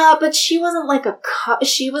 Yeah, but she wasn't like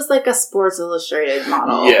she was like a Sports Illustrated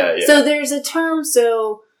model. Yeah. So there's a term,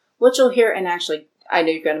 so what you'll hear, and actually, I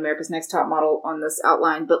know you've got America's Next Top Model on this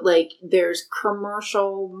outline, but like there's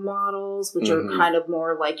commercial models, which are kind of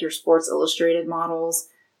more like your Sports Illustrated models,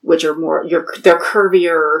 which are more, they're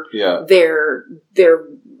curvier. Yeah. They're,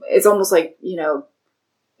 it's almost like,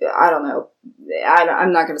 I don't know.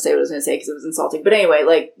 I'm not going to say what I was going to say because it was insulting. But anyway,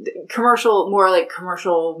 like more like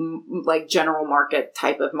commercial, like general market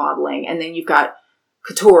type of modeling. And then you've got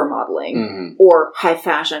couture modeling or high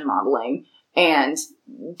fashion modeling. And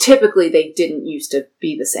typically they didn't used to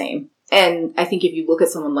be the same. And I think if you look at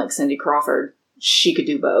someone like Cindy Crawford, she could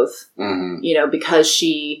do both, because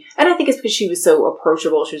and I think it's because she was so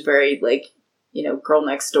approachable. She was very like, girl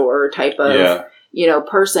next door type of,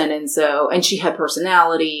 person. And she had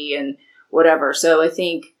personality and whatever. So I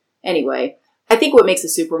think what makes a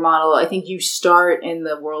supermodel, I think you start in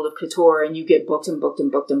the world of couture and you get booked and booked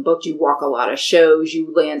and booked and booked. You walk a lot of shows,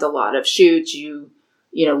 you land a lot of shoots, you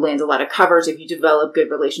land a lot of covers. If you develop good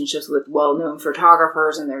relationships with well-known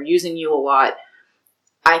photographers and they're using you a lot,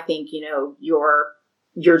 I think,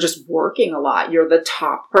 you're just working a lot. You're the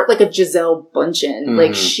top part, like a Gisele Bundchen.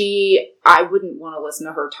 Like I wouldn't want to listen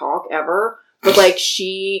to her talk ever, but like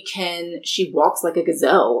she walks like a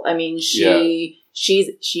gazelle. I mean, she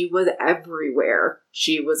was everywhere.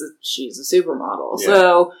 She's a supermodel. Yeah.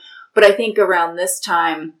 So, but I think around this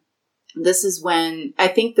time, this is when I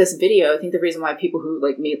think the reason why people who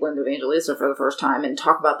like meet Linda Evangelista for the first time and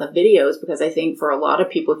talk about the videos, because I think for a lot of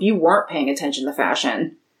people, if you weren't paying attention to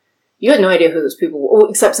fashion, you had no idea who those people were,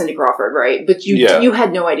 except Cindy Crawford, right? But you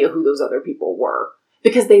had no idea who those other people were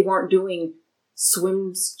because they weren't doing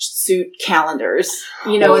swimsuit calendars,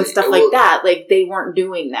 and stuff like that. Like they weren't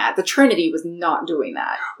doing that. The Trinity was not doing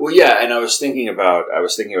that. Well, yeah, and I was thinking about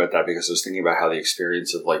that because I was thinking about how the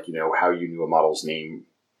experience of like, how you knew a model's name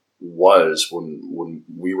was when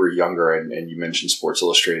we were younger, and you mentioned Sports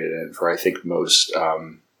Illustrated, and for I think most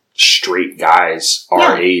straight guys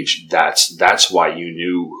our age, that's why you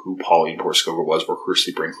knew who Pauline Porizkova was, or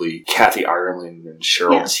Christy Brinkley, Kathy Ireland, and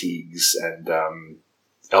Cheryl Tiegs, and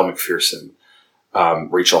Elle Macpherson,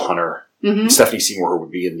 Rachel Hunter. Stephanie Seymour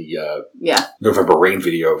would be in the November Rain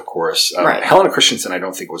video, of course. Right. Helena Christensen, I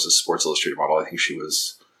don't think was a Sports Illustrated model. I think she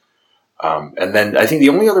was. And then I think the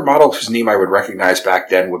only other model whose name I would recognize back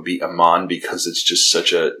then would be Iman, because it's just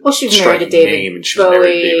such a she was married to David name, and she was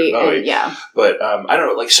married to David Bowie. Yeah. But I don't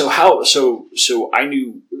know, like so I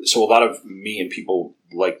knew a lot of me and people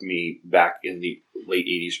like me back in the late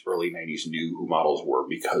 80s, early 90s knew who models were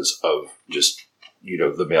because of just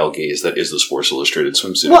the male gaze that is the Sports Illustrated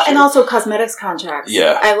swimsuit. Well, and also cosmetics contracts.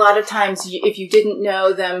 Yeah. A lot of times, if you didn't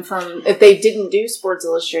know them if they didn't do Sports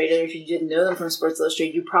Illustrated, if you didn't know them from Sports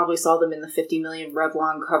Illustrated, you probably saw them in the 50 Million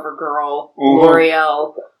Revlon, CoverGirl,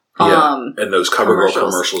 L'Oreal. And those CoverGirl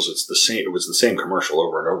commercials, it was the same commercial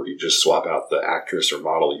over and over. You just swap out the actress or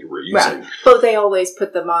model you were using. Right. But they always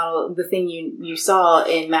put the thing you saw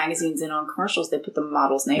in magazines and on commercials, they put the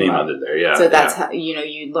model's name on it there, yeah. So that's how,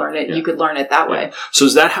 you learn it. Yeah. You could learn it that way. So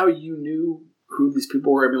is that how you knew who these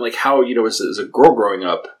people were? I mean, like how, as a girl growing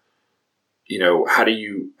up, how do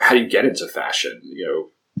you get into fashion,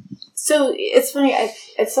 So it's funny.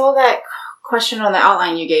 I saw that question on the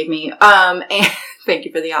outline you gave me. And thank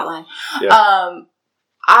you for the outline. Yeah.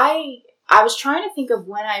 I was trying to think of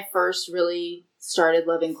when I first really started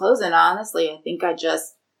loving clothes, and honestly, I think I've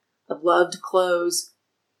loved clothes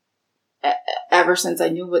ever since I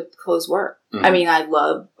knew what clothes were. Mm-hmm. I mean, I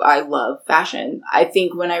love fashion. I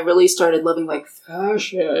think when I really started loving like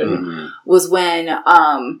fashion was when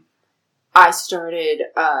I started,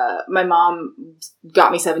 my mom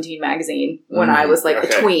got me 17 magazine when I was like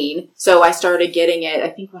a tween. So I started getting it, I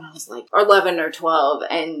think when I was like 11 or 12.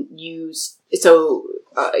 And you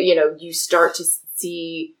start to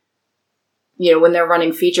see, when they're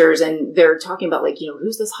running features and they're talking about like,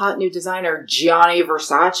 who's this hot new designer, Gianni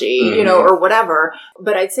Versace, or whatever.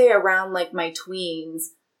 But I'd say around like my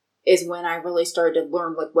tweens is when I really started to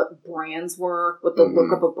learn like what brands were, what the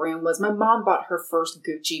look of a brand was. My mom bought her first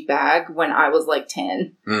Gucci bag when I was like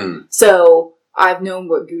 10. So I've known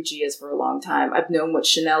what Gucci is for a long time. I've known what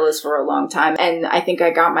Chanel is for a long time. And I think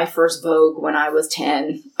I got my first Vogue when I was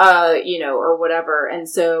 10, or whatever. And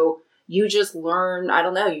so you just learn, I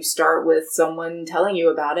don't know, you start with someone telling you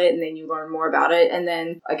about it and then you learn more about it. And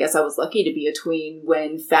then I guess I was lucky to be a tween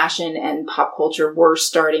when fashion and pop culture were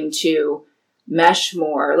starting to mesh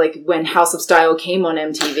more, like when House of Style came on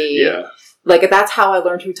MTV. Yeah. Like that's how I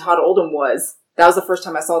learned who Todd Oldham was. That was the first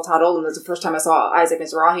time I saw Todd Oldham. It was the first time I saw Isaac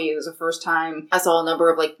Mizrahi. It was the first time I saw a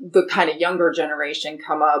number of like the kind of younger generation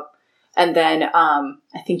come up. And then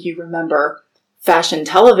I think you remember Fashion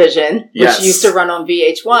Television, which used to run on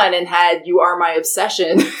VH1 and had "You Are My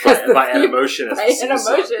Obsession" by An-Emotion as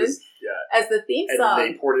the theme song.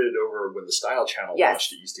 And they ported it over when the Style Channel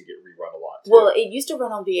launched. It used to get rerun a lot, too. Well, it used to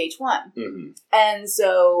run on VH1. Mm-hmm. And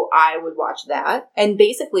so I would watch that. And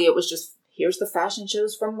basically it was just, here's the fashion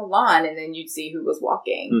shows from Milan, and then you'd see who was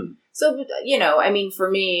walking. So, for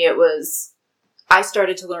me, it was, I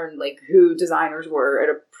started to learn, like, who designers were at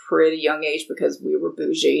a pretty young age because we were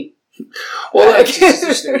bougie. Well, it's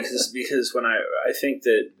interesting because when I think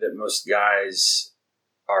that most guys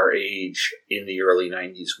our age in the early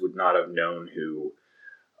 90s would not have known who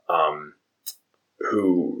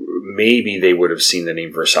maybe they would have seen the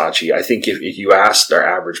name Versace. I think if you asked our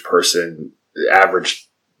average person, average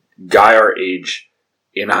guy our age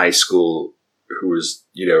in high school who was,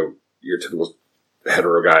 your typical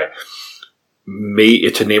hetero guy,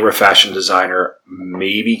 to name a fashion designer,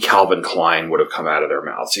 maybe Calvin Klein would have come out of their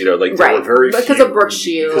mouths. There were very because few, of Brooke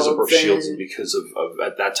Shields. Because of Brooke Shields and because of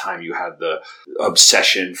at that time you had the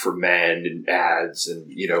obsession for men and ads and,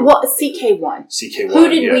 Well, CK1. Who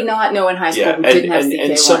did we not know in high school who didn't have CK1?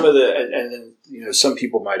 And some of the, and then, some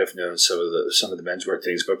people might have known some of the menswear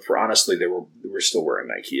things, but honestly, they were still wearing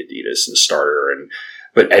Nike, Adidas, and Starter, and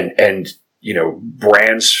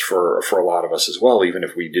brands for a lot of us as well, even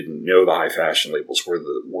if we didn't know the high fashion labels, were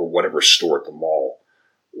whatever store at the mall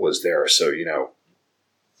was there. So,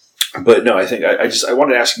 but no, I think I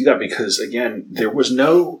wanted to ask you that because again, there was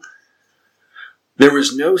no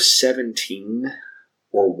 17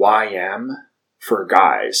 or YM for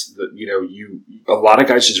guys that, a lot of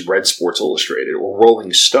guys just read Sports Illustrated or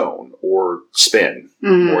Rolling Stone or Spin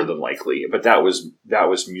more than likely. But that was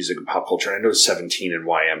music and pop culture. And I know 17 and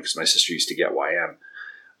YM because my sister used to get YM.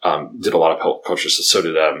 Did a lot of pop culture. So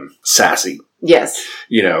did Sassy. Yes.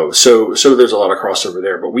 So there's a lot of crossover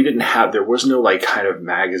there. But there was no like kind of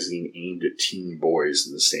magazine aimed at teen boys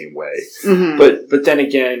in the same way. Mm-hmm. But then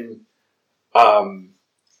again,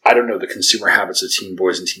 I don't know, the consumer habits of teen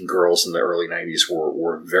boys and teen girls in the early 90s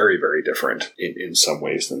were very, very different in some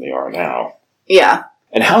ways than they are now. Yeah.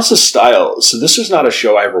 And House of Style, so this was not a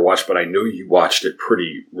show I ever watched, but I know you watched it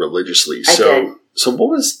pretty religiously. I did. So what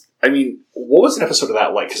was an episode of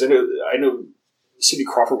that like? Because I know Cindy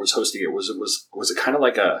Crawford was hosting it. Was it kind of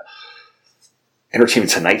like a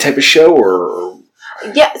Entertainment Tonight type of show or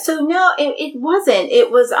Yeah, so no, it wasn't.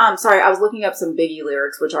 It was, sorry, I was looking up some Biggie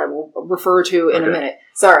lyrics, which I will refer to in a minute.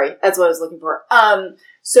 Sorry, that's what I was looking for.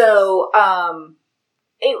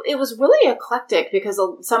 It was really eclectic because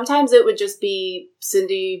sometimes it would just be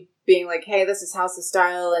Cindy being like, hey, this is House of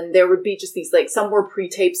Style, and there would be just these, like, some were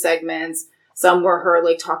pre-tape segments, some were her,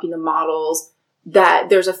 like, talking to models, that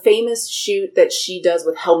there's a famous shoot that she does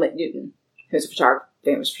with Helmut Newton, who's a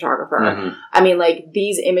famous photographer. Mm-hmm. I mean, like,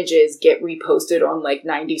 these images get reposted on, like,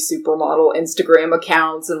 90s supermodel Instagram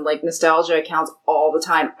accounts and, like, nostalgia accounts all the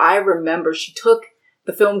time. I remember she took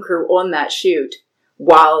the film crew on that shoot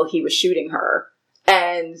while he was shooting her.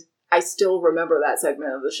 And I still remember that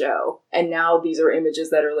segment of the show. And now these are images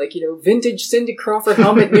that are like, vintage Cindy Crawford,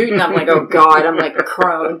 Helmut Newton. I'm like, oh God, I'm like a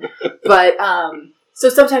crone. But, so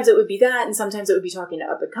sometimes it would be that, and sometimes it would be talking to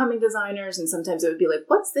up-and-coming designers, and sometimes it would be like,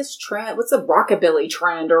 what's this trend? What's a rockabilly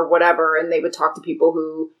trend or whatever? And they would talk to people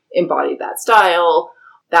who embodied that style.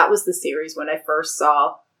 That was the series when I first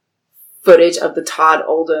saw footage of the Todd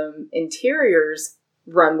Oldham Interiors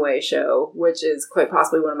runway show, which is quite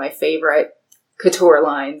possibly one of my favorite couture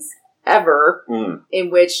lines ever, in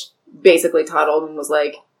which basically Todd Oldham was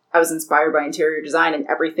like, I was inspired by interior design and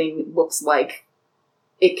everything looks like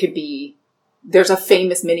it could be, there's a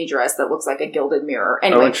famous mini dress that looks like a gilded mirror.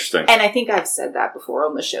 Anyway, interesting. And I think I've said that before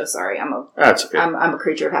on the show. Sorry, That's okay. I'm a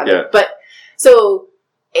creature of habit. Yeah. But so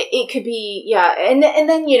it could be, yeah. And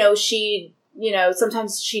then, she,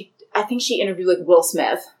 sometimes I think she interviewed like Will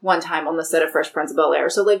Smith one time on the set of Fresh Prince of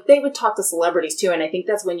Bel-Air. So like they would talk to celebrities too. And I think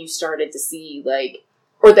that's when you started to see like,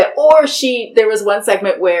 there was one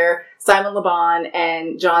segment where Simon Le Bon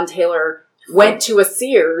and John Taylor went to a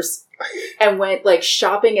Sears and went like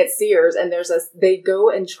shopping at Sears, and they go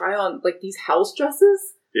and try on like these house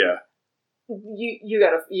dresses. Yeah. You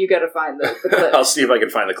gotta find the clip. I'll see if I can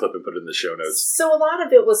find the clip and put it in the show notes. So a lot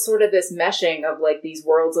of it was sort of this meshing of like these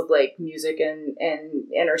worlds of like music and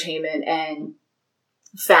entertainment and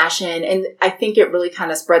fashion, and I think it really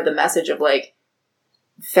kind of spread the message of like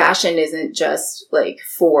fashion isn't just like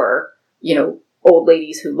for old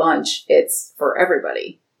ladies who lunch; it's for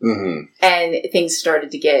everybody. Mm-hmm. And things started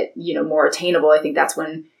to get, more attainable. I think that's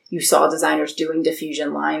when you saw designers doing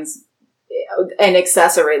diffusion lines and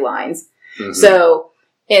accessory lines. Mm-hmm. So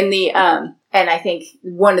in the, and I think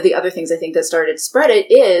one of the other things I think that started to spread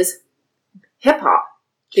it is hip hop,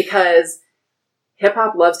 because hip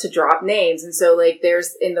hop loves to drop names. And so like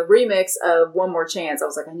there's in the remix of One More Chance, I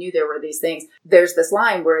was like, I knew there were these things. There's this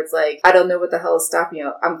line where it's like, I don't know what the hell is stopping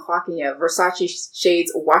you. I'm clocking you. Versace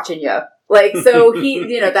shades watching you. Like, so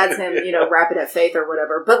he, that's him, Rapid at Faith or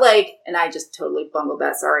whatever. But like, and I just totally bungled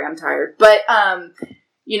that. Sorry, I'm tired. But,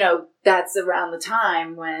 that's around the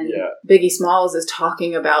time when Biggie Smalls is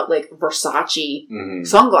talking about like Versace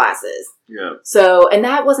sunglasses. Yeah. So, and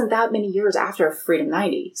that wasn't that many years after Freedom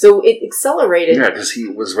 90. So it accelerated. Yeah, because he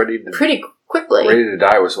was pretty quickly. Ready to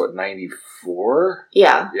Die was what, 94?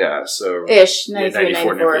 Yeah. Yeah, so. Ish, 93,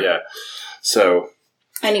 94. Yeah. So.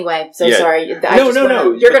 Anyway, sorry.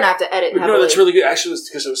 No. You're going to have to edit heavily. No, that's really good. Actually,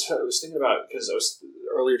 because I was thinking about,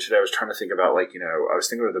 earlier today, I was trying to think about, like, I was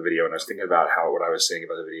thinking about the video, and I was thinking about what I was saying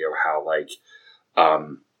about the video, how, like,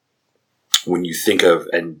 when you think of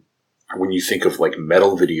like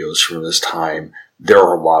metal videos from this time, there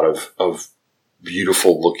are a lot of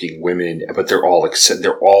beautiful looking women, but they're all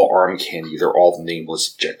arm candy. They're all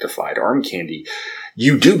nameless, objectified arm candy.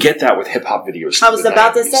 You do get that with hip hop videos. I was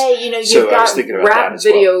about to say, you've got rap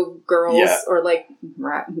video girls, or like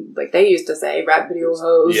rap, like they used to say, rap video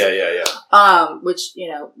hoes. Yeah. Which,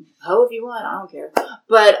 hoe if you want, I don't care.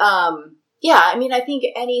 But, I mean, I think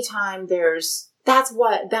anytime that's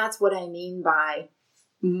what I mean by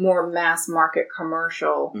more mass market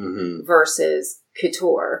commercial versus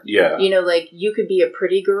couture. Yeah. Like you could be a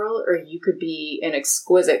pretty girl or you could be an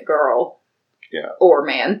exquisite girl. Yeah. Or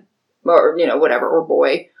man. Or, whatever, or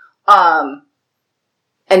boy. And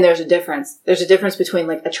there's a difference. There's a difference between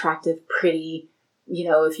like attractive, pretty,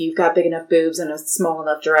 if you've got big enough boobs and a small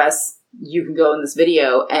enough dress, you can go in this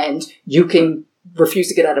video and you can refuse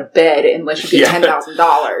to get out of bed unless you get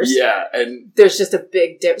 $10,000. Yeah. And there's just a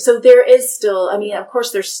big difference. So there is still, I mean, of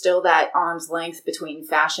course there's still that arm's length between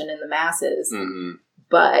fashion and the masses,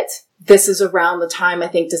 but this is around the time I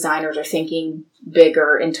think designers are thinking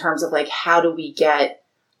bigger in terms of like, how do we get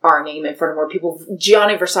our name in front of more people?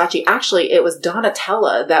 Gianni Versace, actually, it was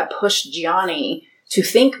Donatella that pushed Gianni to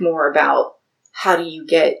think more about how do you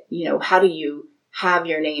get, how do you have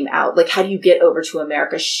your name out? Like, how do you get over to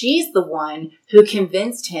America? She's the one who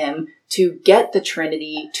convinced him to get the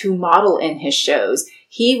Trinity to model in his shows.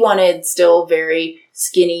 He wanted still very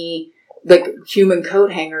skinny, like human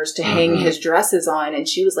coat hangers to hang his dresses on. And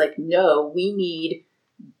she was like, no, we need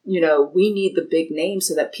the big name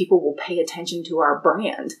so that people will pay attention to our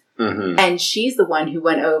brand. And she's the one who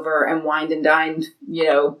went over and wined and dined,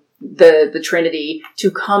 the Trinity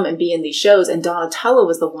to come and be in these shows. And Donatella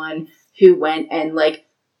was the one who went and like,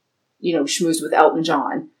 schmoozed with Elton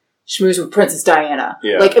John, schmoozed with Princess Diana.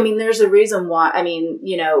 Yeah. Like, I mean, there's a reason why, I mean,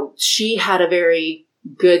 she had a very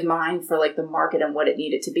good mind for like the market and what it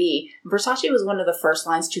needed to be. Versace was one of the first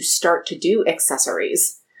lines to start to do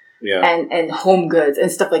accessories. Yeah. And home goods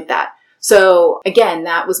and stuff like that. So again,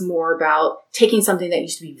 that was more about taking something that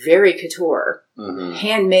used to be very couture,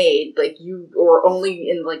 handmade, like or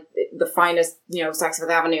only in like the finest, Saks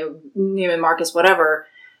Fifth Avenue, Neiman Marcus, whatever.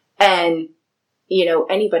 And,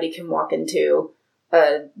 anybody can walk into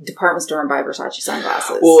a department store and buy Versace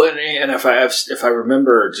sunglasses. Well, and if I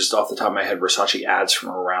remember just off the top of my head, Versace ads from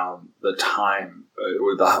around the time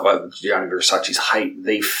with Gianni Versace's height,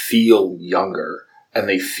 they feel younger. And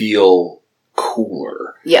they feel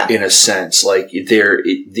cooler, in a sense. Like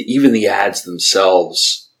even the ads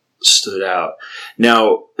themselves stood out.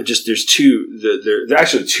 Now, just there are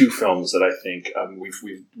actually two films that I think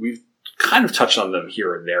we've kind of touched on them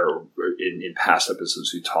here and there in past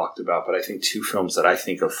episodes we talked about, but I think two films that I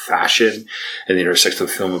think of fashion and the intersection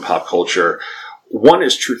of film and pop culture. One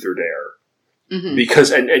is Truth or Dare. Mm-hmm.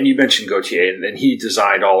 Because, and you mentioned Gaultier, and he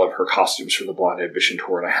designed all of her costumes for the Blonde Ambition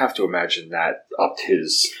tour, and I have to imagine that upped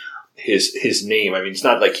his name. I mean, it's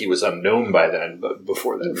not like he was unknown by then, but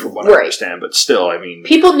before then, from what I understand. But still, I mean,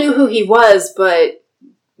 people knew who he was, but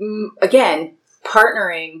again,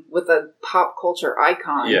 partnering with a pop culture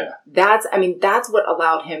icon, that's what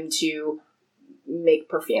allowed him to make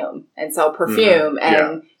perfume and sell perfume,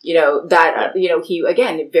 and he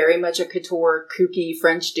again, very much a couture, kooky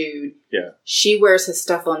French dude. Yeah, she wears his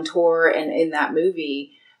stuff on tour and in that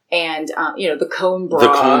movie. And, the cone bras. The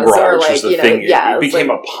cone bra, are which like, was the thing. It became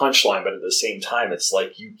a punchline, but at the same time, it's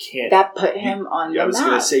like you can't... That put him on the map. I was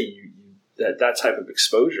going to say, that type of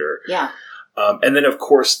exposure. Yeah. And then, of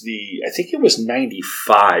course, I think it was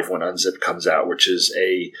 95 when Unzipped comes out, which is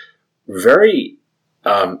a very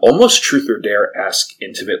almost Truth or Dare-esque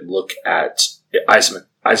intimate look at Isaac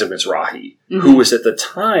Mizrahi, who was at the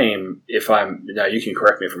time, now you can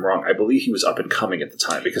correct me if I'm wrong, I believe he was up and coming at the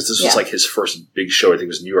time, because this was like his first big show. I think it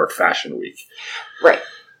was New York Fashion Week. Right.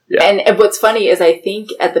 Yeah. And what's funny is I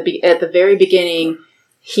think at the very beginning,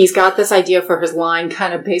 he's got this idea for his line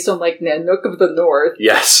kind of based on like Nanook of the North.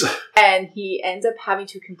 Yes. And he ends up having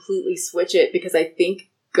to completely switch it because I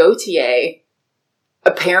think Gaultier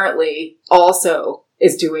apparently also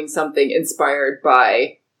is doing something inspired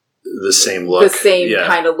by the same look.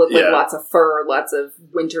 Kind of look, like lots of fur, lots of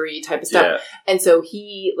wintry type of stuff. Yeah. And so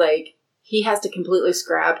he has to completely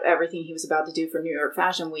scrap everything he was about to do for New York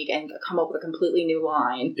Fashion Week and come up with a completely new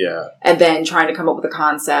line. Yeah. And then trying to come up with a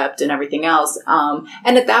concept and everything else.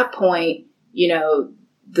 And at that point,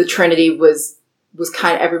 the Trinity was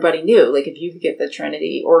kind of, everybody knew, like, if you could get the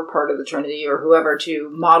Trinity or part of the Trinity or whoever to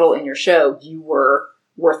model in your show, you were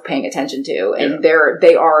worth paying attention to, and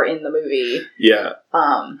they are in the movie. Yeah.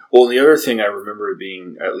 Well, the other thing I remember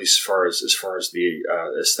being, at least as far as the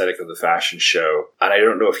aesthetic of the fashion show, and I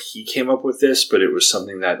don't know if he came up with this, but it was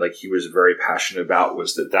something that like he was very passionate about,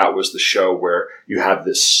 was that was the show where you have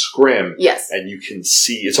this scrim, and you can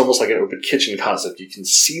see, it's almost like an open kitchen concept. You can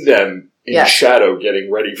see them in shadow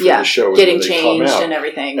getting ready for the show, getting changed and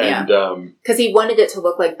everything. And because he wanted it to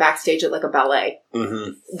look like backstage at like a ballet.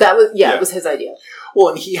 Mm-hmm. That was it was his idea. Well,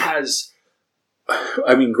 and he has,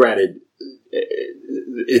 I mean, granted,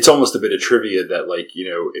 it's almost a bit of trivia that, like,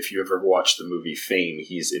 if you ever watched the movie Fame,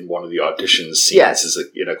 he's in one of the audition scenes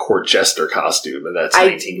in a court jester costume, and that's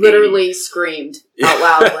 1980. I literally screamed out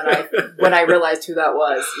loud when I realized who that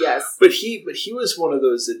was. Yes, but he was one of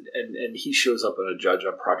those, and he shows up on a judge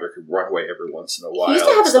on Project Runway every once in a while. He used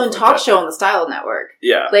to have his own talk show on the Style Network.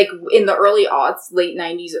 Yeah, like in the early aughts, late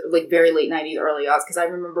 90s, like very late 90s, early aughts, because I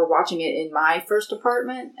remember watching it in my first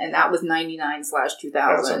apartment, and that was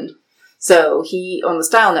 99/2000. So on the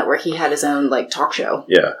Style Network, he had his own like talk show.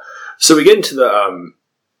 Yeah. So we get into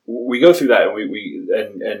we go through that,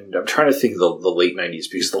 and and I'm trying to think of the late 90s,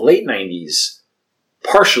 because the late 90s,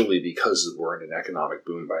 partially because we're in an economic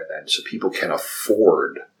boom by then, so people can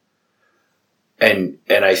afford. And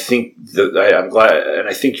I think I'm glad, and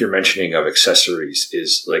I think your mentioning of accessories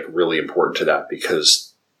is like really important to that,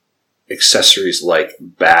 because accessories like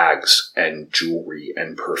bags and jewelry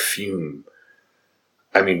and perfume,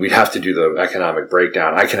 I mean, we'd have to do the economic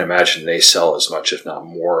breakdown. I can imagine they sell as much, if not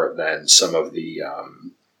more, than some of the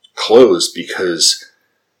clothes, because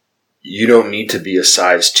you don't need to be a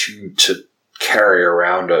size 2 to carry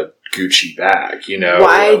around a Gucci bag,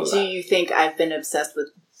 Why do you think I've been obsessed with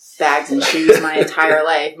bags and shoes my entire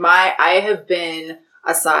life? I have been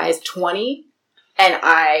a size 20, and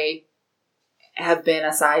I have been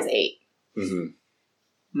a size 8. Mm-hmm.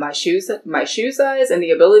 My shoe size and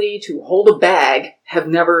the ability to hold a bag have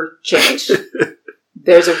never changed.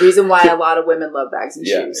 There's a reason why a lot of women love bags and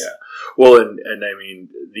shoes. Yeah. Well, and I mean,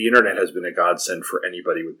 the internet has been a godsend for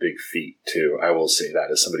anybody with big feet, too. I will say that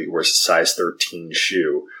as somebody who wears a size 13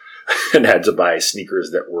 shoe and had to buy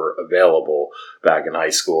sneakers that were available back in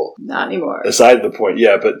high school. Not anymore. Aside the point,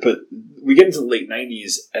 but we get into the late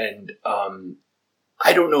 90s, and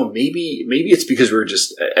I don't know, maybe it's because we're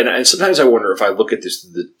just, and sometimes I wonder if I look at this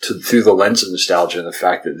through the lens of nostalgia and the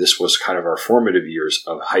fact that this was kind of our formative years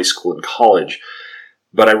of high school and college.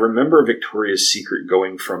 But I remember Victoria's Secret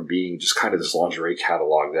going from being just kind of this lingerie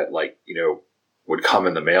catalog that, like, would come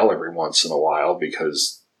in the mail every once in a while,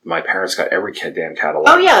 because my parents got every damn catalog.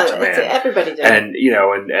 Oh yeah, everybody did. And,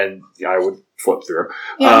 and I would flip through.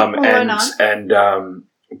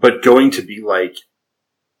 But going to be like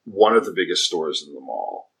one of the biggest stores in the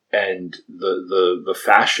mall, and the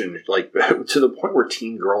fashion, like, to the point where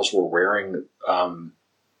teen girls were wearing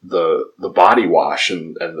body wash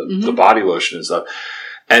and the body lotion and stuff.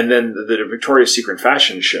 And then the Victoria's Secret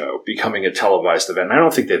fashion show becoming a televised event. And I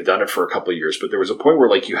don't think they've done it for a couple of years, but there was a point where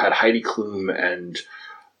like you had Heidi Klum and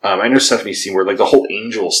I know Stephanie Seymour, like the whole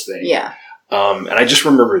Angels thing. Yeah. And I just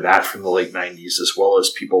remember that from the late 90s, as well as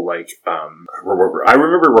people like I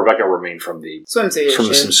remember Rebecca Romaine from the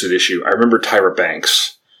swimsuit issue. I remember Tyra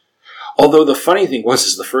Banks. Although the funny thing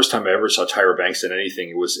is the first time I ever saw Tyra Banks in anything,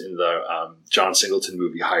 it was in the John Singleton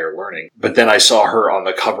movie Higher Learning. But then I saw her on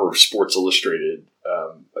the cover of Sports Illustrated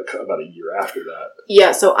about a year after that.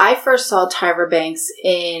 Yeah, so I first saw Tyra Banks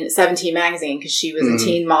in 17 magazine because she was a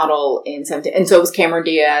teen model in 17, and so was Cameron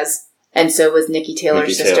Diaz, and so was Nikki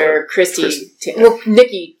Taylor's sister, Christy. Well,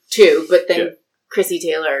 Nikki too, but then Chrissy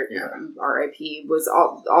Taylor, R.I.P., was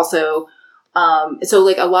also. So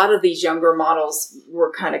like a lot of these younger models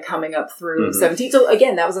were kind of coming up through 17. So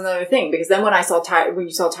again, that was another thing, because then when you saw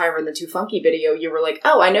Tyra in the Too Funky video, you were like,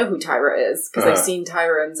 oh, I know who Tyra is, because I've seen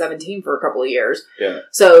Tyra in 17 for a couple of years. Yeah.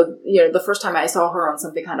 So, the first time I saw her on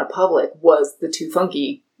something kind of public was the Too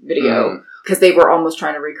Funky video, because they were almost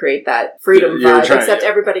trying to recreate that Freedom vibe, except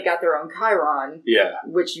everybody got their own Chiron,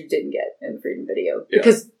 which you didn't get in the Freedom video,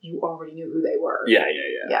 because you already knew who they were. Yeah.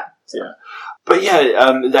 So. Yeah. But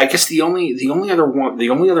I guess the only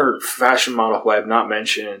other fashion model who I have not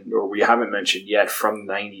mentioned, or we haven't mentioned yet from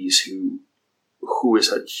the 90s, who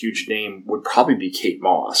is a huge name, would probably be Kate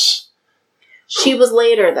Moss. She was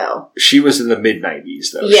later, though. She was in the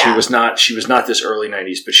mid-90s, though. Yeah. She was not this early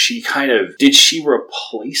 90s, but she did she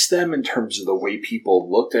replace them in terms of the way people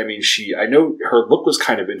looked? I mean, I know her look was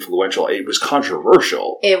kind of influential. It was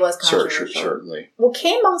controversial. It was controversial. Certainly. Well,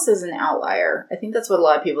 Kate Moss is an outlier. I think that's what a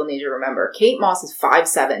lot of people need to remember. Kate Moss is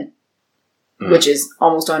 5'7", which is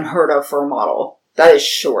almost unheard of for a model. That is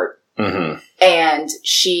short. Mm-hmm. And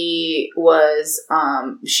she was,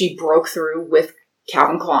 she broke through with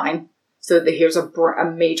Calvin Klein. So here's a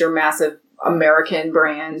major, massive American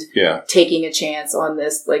brand taking a chance on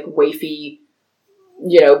this like wafy,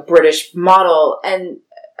 British model. And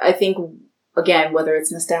I think, again, whether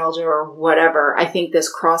it's nostalgia or whatever, I think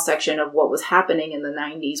this cross section of what was happening in the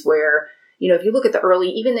 90s where, if you look at the early,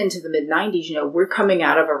 even into the mid 90s, we're coming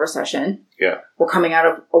out of a recession. Yeah. We're coming out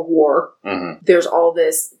of a war. Mm-hmm. There's all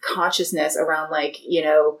this consciousness around like,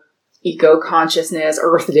 eco-consciousness,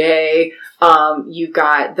 Earth Day. You've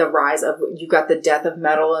got the death of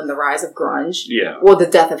metal and the rise of grunge. Yeah. Well, the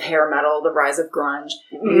death of hair metal, the rise of grunge.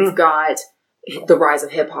 Mm-hmm. You've got the rise of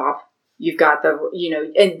hip hop. You've got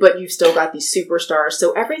but you've still got these superstars.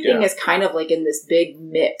 So everything is kind of like in this big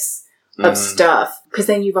mix of stuff. Because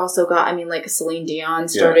then you've also got, like Celine Dion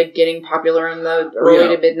started getting popular in the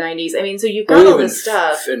early to mid 90s. So you've got all this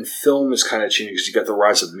stuff. And film is kind of changing because you got the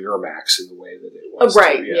rise of Miramax in the way that it was.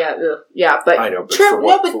 Right. Too, But I know, but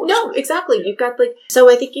true. Exactly. Yeah. You've got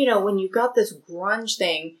so I think, when you've got this grunge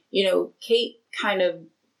thing, Kate kind of,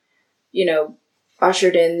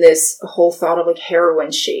 ushered in this whole thought of like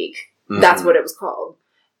heroin chic. Mm-hmm. That's what it was called.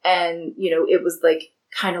 And, it was like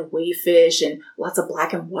kind of wayfish and lots of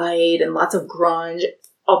black and white and lots of grunge.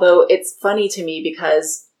 Although it's funny to me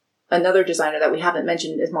because another designer that we haven't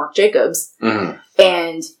mentioned is Marc Jacobs. Mm-hmm.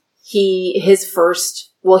 And he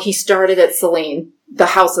started at Celine, the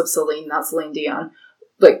house of Celine, not Celine Dion,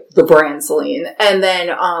 like the brand Celine. And then,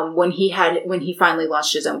 when he finally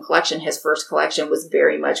launched his own collection, his first collection was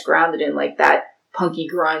very much grounded in like that punky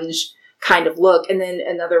grunge kind of look. And then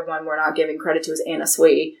another one we're not giving credit to is Anna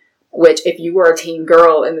Sui, which if you were a teen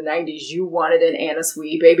girl in the 90s, you wanted an Anna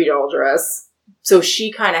Sui baby doll dress. So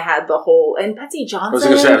she kind of had the whole, and Betsy Johnson.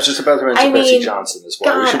 I was just about to mention Betsy Johnson as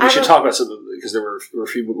well. God, we should talk about something because there were a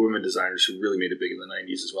few women designers who really made it big in the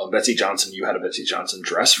 90s as well. Betsy Johnson, you had a Betsy Johnson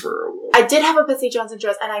dress for a while. I did have a Betsy Johnson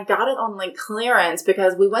dress, and I got it on like clearance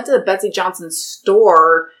because we went to the Betsy Johnson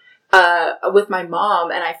store with my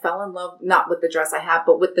mom, and I fell in love, not with the dress I had,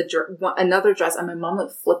 but with another dress, and my mom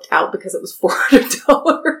like flipped out because it was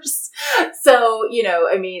 $400. So,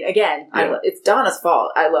 again, it's Donna's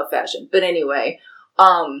fault. I love fashion. But anyway,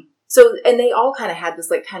 and they all kind of had this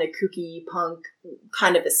like kind of kooky punk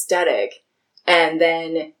kind of aesthetic. And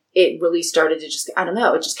then it really started to just, I don't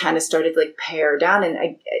know, it just kind of started to like pare down.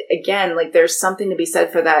 And again, like there's something to be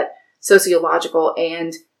said for that sociological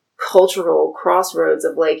and cultural crossroads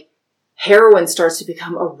of like, heroin starts to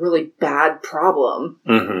become a really bad problem.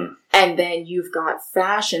 Mm-hmm. And then you've got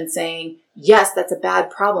fashion saying, yes, that's a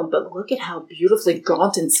bad problem, but look at how beautifully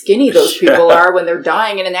gaunt and skinny those people are when they're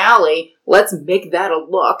dying in an alley. Let's make that a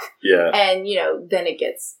look. Yeah. And, then it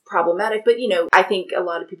gets problematic. But, I think a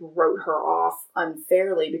lot of people wrote her off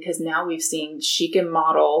unfairly because now we've seen she can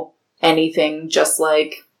model anything just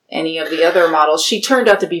like any of the other models. She turned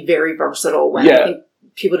out to be very versatile when I think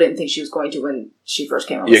people didn't think she was going to when she first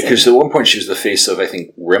came on. Yeah, because at one point she was the face of, I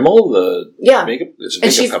think, Rimmel, the makeup. It's a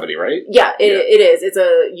makeup company, right? Yeah, it is. It's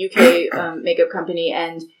a UK makeup company,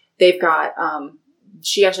 and they've got.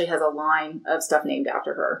 She actually has a line of stuff named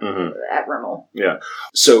after her at Rimmel. Yeah.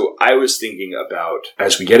 So I was thinking about,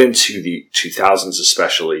 as we get into the 2000s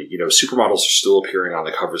especially, supermodels are still appearing on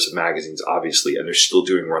the covers of magazines, obviously, and they're still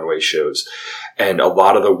doing runway shows. And a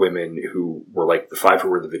lot of the women who were like the 5 who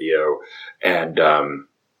were in the video and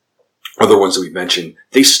other ones that we've mentioned,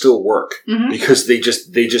 they still work because they just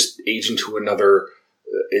age into another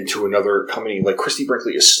company. Like Christy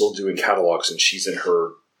Brinkley is still doing catalogs, and she's in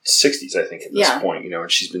her 60s, I think, at this point,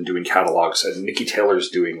 and she's been doing catalogs, and Nikki Taylor's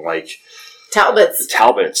doing like Talbots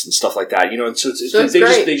and stuff like that, and so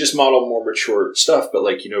they just model more mature stuff, but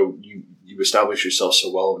like, you establish yourself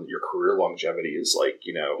so well, and your career longevity is like,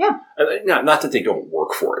 not that they don't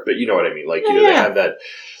work for it, but you know what I mean? Like, they have that,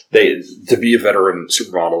 to be a veteran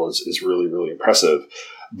supermodel is really, really impressive.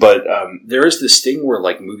 But, there is this thing where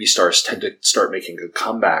like movie stars tend to start making a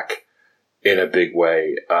comeback in a big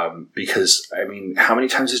way, because I mean, how many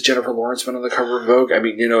times has Jennifer Lawrence been on the cover of Vogue? I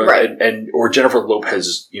mean, or Jennifer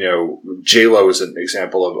Lopez, J-Lo is an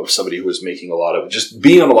example of somebody who was making a lot of, just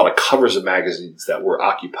being on a lot of covers of magazines that were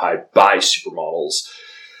occupied by supermodels.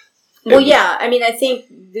 Well, yeah, I mean, I think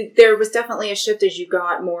there was definitely a shift as you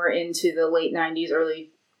got more into the late 90s, early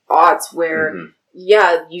aughts, where,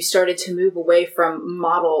 you started to move away from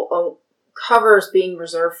model covers being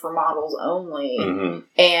reserved for models only,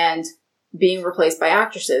 and being replaced by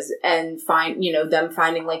actresses, and them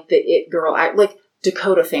finding like the it girl act, like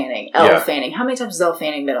Dakota Fanning, Elle Fanning. How many times has Elle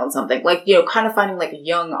Fanning been on something? Like, kind of finding like a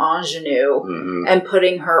young ingenue and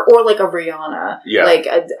putting her, or like a Rihanna, like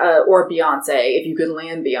or Beyonce, if you could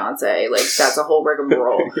land Beyonce, like that's a whole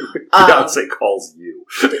rigmarole. Beyonce calls you.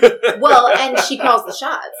 Well, and she calls the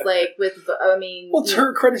shots, like well, to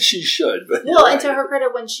her credit, she should. But and to her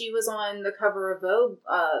credit, when she was on the cover of Vogue,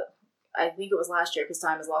 I think it was last year, because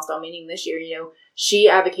time has lost all meaning this year, she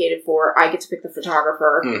advocated for, I get to pick the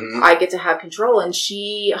photographer, I get to have control, and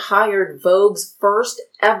she hired Vogue's first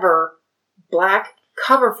ever black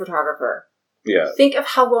cover photographer. Yeah. Think of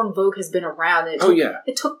how long Vogue has been around.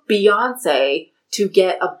 It took Beyonce to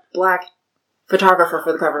get a black photographer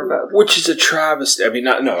for the cover of Vogue. Which is a travesty. I mean,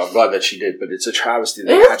 I'm glad that she did, but it's a travesty. It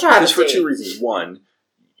is a travesty. Because for 2 reasons. One,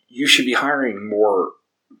 you should be hiring more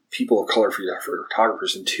people of color for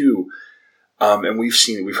photographers, and 2, and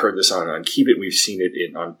we've heard this on Keep It, we've seen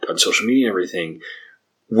it on social media and everything.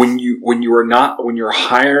 When you're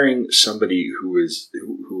hiring somebody who is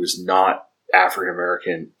not African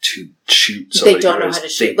American to shoot somebody, they don't know how to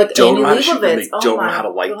shoot. Like Annie Leibovitz, they don't know how to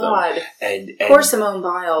light them. And poor Simone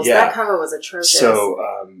Biles, that cover was atrocious. So,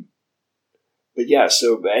 but yeah,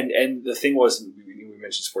 and the thing was, we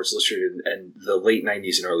mentioned Sports Illustrated, and the late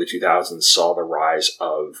 90s and early 2000s saw the rise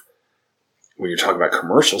of, when you're talking about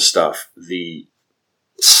commercial stuff, the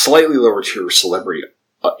slightly lower tier celebrity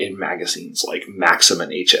in magazines like Maxim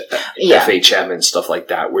and FHM and stuff like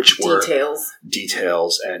that, which were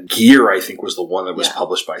Details, and Gear, I think, was the one that was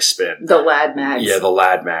published by Spin. The Lad Mags. Yeah, the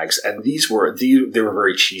Lad Mags. And they were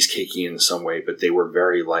very cheesecakey in some way, but they were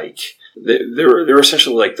very like, they were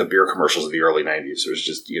essentially like the beer commercials of the early 90s. There was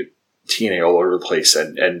just TNA all over the place,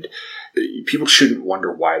 and people shouldn't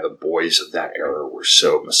wonder why the boys of that era were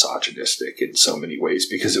so misogynistic in so many ways,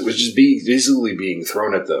 because it was just easily being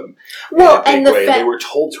thrown at them. Well, and they were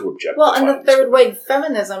told to object. Well, and the third wave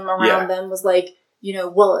feminism around them was like,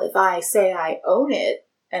 well, if I say I own it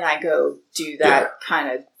and I go do that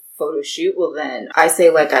kind of photo shoot, well, then I say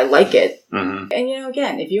like I like it. And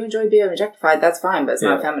again, if you enjoy being objectified, that's fine, but it's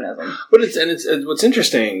not feminism. But it's what's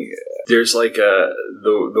interesting. There's like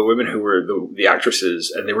the women who were the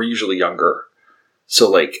actresses, and they were usually younger. So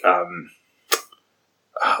like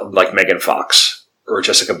Megan Fox or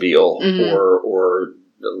Jessica Biel or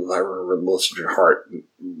I remember Melissa Hart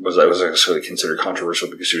was actually considered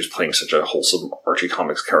controversial because she was playing such a wholesome Archie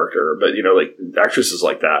Comics character. But like actresses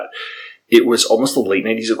like that. It was almost the late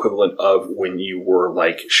 90s equivalent of when you were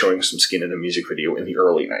like showing some skin in a music video in the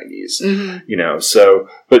early 90s, so,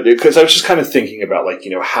 but because I was just kind of thinking about like,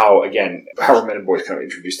 how were men and boys kind of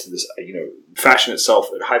introduced to this, fashion itself,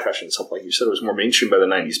 high fashion itself, like you said, it was more mainstream by the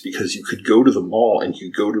 90s because you could go to the mall and you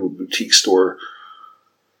could go to a boutique store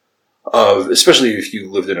especially if you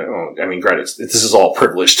lived in granted, this is all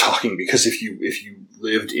privileged talking, because if you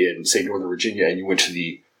lived in, say, Northern Virginia and you went to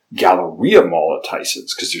the Galleria Mall at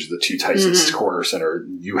Tyson's, because there's the two Tyson's Corner Center.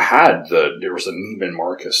 You had there was a Neiman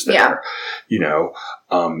Marcus there,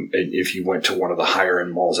 and if you went to one of the higher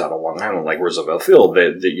end malls out of Long Island, like Roosevelt Field,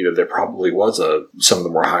 there probably was some of the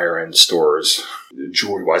more higher end stores,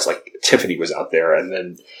 jewelry wise, like Tiffany was out there, and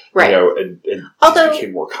then, and although, it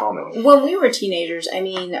became more common. When we were teenagers, I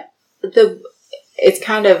mean, it's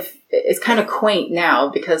kind of quaint now,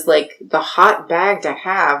 because like the hot bag to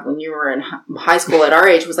have when you were in high school at our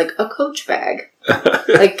age was like a Coach bag,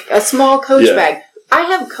 like a small Coach bag. I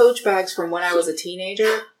have Coach bags from when I was a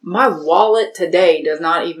teenager. My wallet today does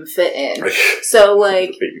not even fit in. So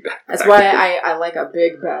like, that's why I like a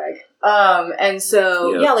big bag. And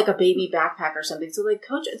so, like a baby backpack or something. So like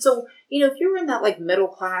Coach, so, if you were in that like middle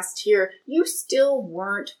class tier, you still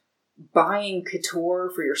weren't buying couture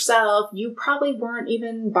for yourself. You probably weren't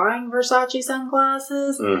even buying Versace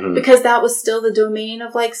sunglasses because that was still the domain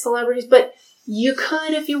of like celebrities, but you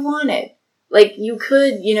could if you wanted. Like you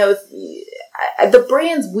could, the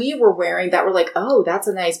brands we were wearing that were like, oh, that's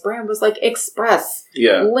a nice brand was like Express,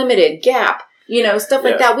 Limited, Gap, stuff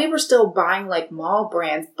like that. We were still buying like mall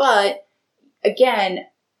brands, but again,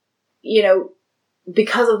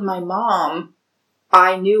 because of my mom,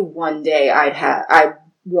 I knew one day I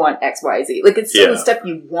want XYZ. Like, it's still the stuff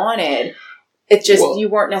you wanted. It's just you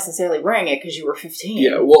weren't necessarily wearing it because you were 15.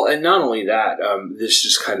 Yeah, well, and not only that,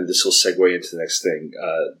 this will segue into the next thing,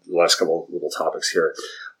 the last couple of little topics here.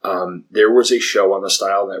 There was a show on the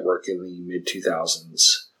Style Network in the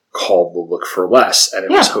mid-2000s called The Look for Less, and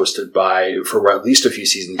it was hosted for at least a few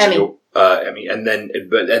seasons, Emmy, and then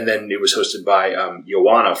it was hosted by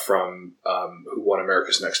Joanna from who won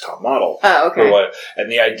America's Next Top Model. Oh, okay. And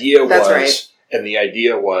the idea That's right. And the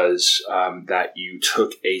idea was that you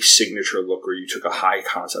took a signature look, or you took a high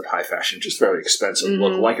concept, high fashion, just very expensive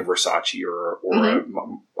look, like a Versace or a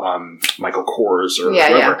Michael Kors or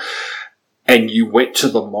whatever, and you went to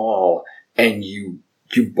the mall and you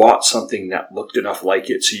bought something that looked enough like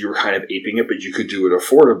it, so you were kind of aping it, but you could do it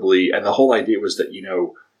affordably. And the whole idea was that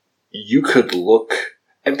you could look.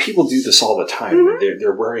 And people do this all the time.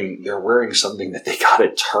 They're wearing something that they got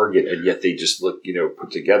at Target, and yet they just look,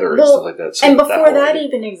 put together and stuff like that. So and before that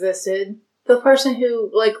even existed, the person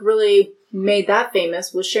who like really made that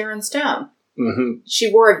famous was Sharon Stone. Mm-hmm.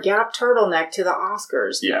 She wore a Gap turtleneck to the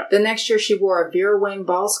Oscars. Yeah. The next year, she wore a Vera Wang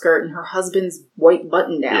ball skirt and her husband's white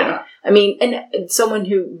button down. Yeah. I mean, and someone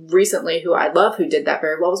who I love who did that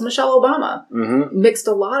very well was Michelle Obama. Mm-hmm. Mixed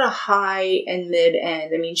a lot of high and mid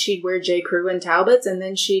end. I mean, she'd wear J. Crew and Talbots, and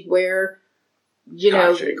then she'd wear,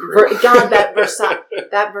 that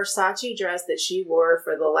Versace dress that she wore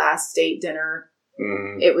for the last state dinner.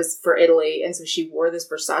 Mm-hmm. It was for Italy, and so she wore this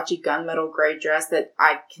Versace gunmetal gray dress that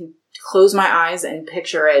I can close my eyes and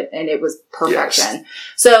picture it, and it was perfection. Yes.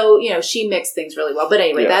 So, she mixed things really well. But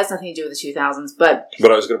anyway, that has nothing to do with the 2000s. But I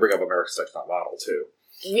was going to bring up America's Next Top Model too.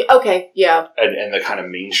 Okay, yeah, and the kind of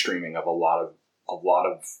mainstreaming of a lot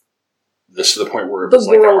of this, to the point where it the was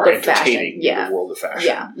like world of fashion. The world of fashion.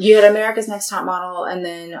 Yeah, you had America's Next Top Model, and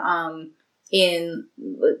then in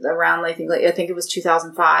around I think it was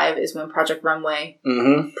 2005 is when Project Runway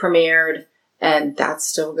premiered, and that's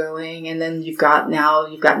still going. And then you've got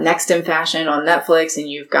Next in Fashion on Netflix, and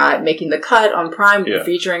you've got Making the Cut on Prime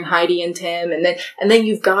featuring Heidi and Tim, and then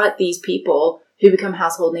you've got these people who become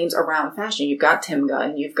household names around fashion. You've got Tim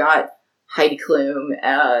Gunn, you've got Heidi Klum,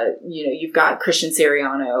 you've got Christian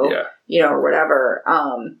Siriano, or whatever.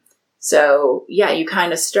 So, you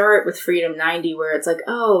kind of start with Freedom 90 where it's like,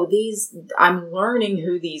 oh, I'm learning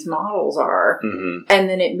who these models are. Mm-hmm. And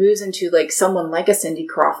then it moves into like someone like a Cindy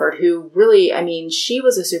Crawford who really, I mean, she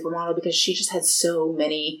was a supermodel because she just had so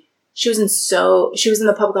many, she was in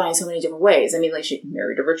the public eye in so many different ways. I mean, like she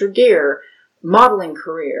married to Richard Gere, modeling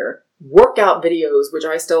career, workout videos, which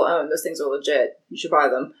I still own. Those things are legit. You should buy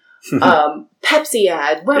them. Pepsi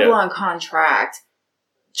ad, Revlon contract.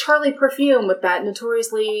 Charlie Perfume with that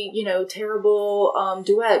notoriously, terrible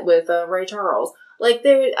duet with Ray Charles. Like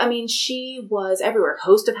she was everywhere.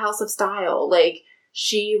 Host of House of Style. Like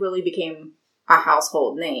she really became a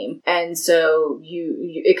household name, and so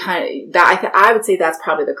it kind of that I would say that's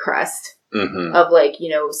probably the crest of like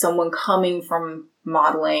someone coming from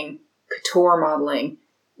modeling, couture modeling,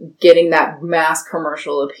 getting that mass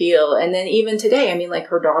commercial appeal, and then even today, I mean, like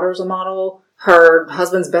her daughter's a model. Her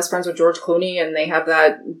husband's best friends with George Clooney, and they have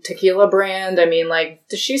that tequila brand. I mean, like,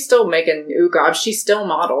 she's still making, she still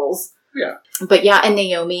models. Yeah. But and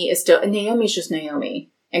Naomi's just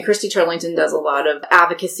Naomi. And Christy Turlington does a lot of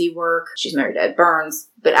advocacy work. She's married to Ed Burns,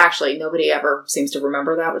 but actually nobody ever seems to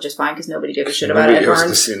remember that, which is fine because nobody gives a shit about Ed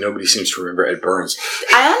Burns. Nobody seems to remember Ed Burns.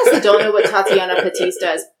 I honestly don't know what Tatiana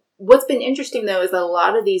Batista is. what's been interesting, though, is that a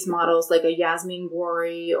lot of these models, like a Yasmin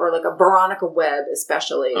Gori or like a Veronica Webb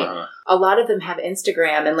especially, a lot of them have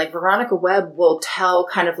Instagram. And like Veronica Webb will tell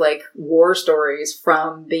kind of like war stories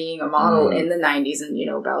from being a model in the 90s and,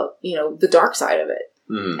 about, the dark side of it.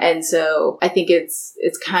 And so I think it's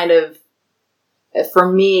kind of,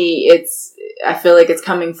 for me, I feel like it's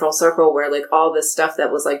coming full circle where like all this stuff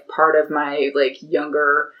that was like part of my like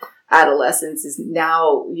younger adolescence is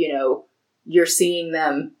now, you're seeing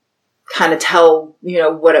them kind of tell,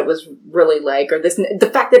 what it was really like, or the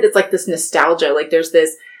fact that it's like this nostalgia, like there's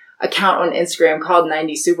this account on Instagram called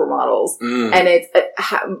 90 Supermodels. And it's,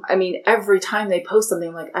 every time they post something,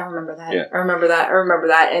 I'm like, I remember that. Yeah. I remember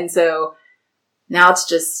that. And so now it's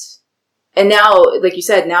just, and now, like you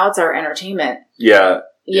said, now it's our entertainment. Yeah.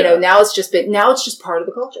 Now it's just part of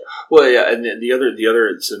the culture. Well, yeah, and the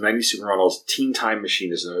other, so 90 Supermodels, Teen Time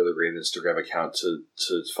Machine is another great Instagram account to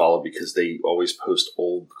follow because they always post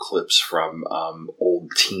old clips from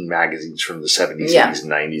old teen magazines from the 70s, 80s,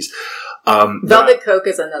 and 90s. Velvet Coke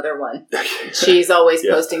is another one. She's always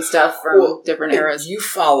posting stuff from different eras. You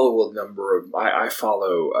follow a number of, I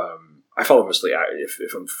follow mostly,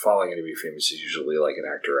 if I'm following anybody famous, it's usually like an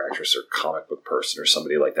actor, actress, or comic book person or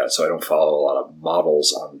somebody like that. So I don't follow a lot of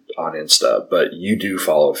models on Insta, but you do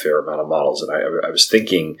follow a fair amount of models. And I was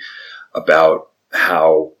thinking about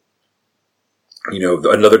how,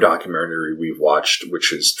 another documentary we've watched,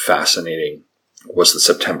 which is fascinating, was the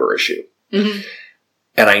September issue.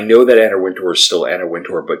 And I know that Anna Wintour is still Anna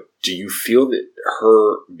Wintour, but do you feel that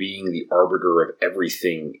her being the arbiter of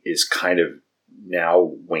everything is kind of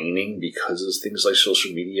now waning because of things like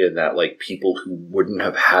social media, and that like people who wouldn't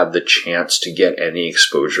have had the chance to get any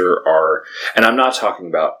exposure are, and I'm not talking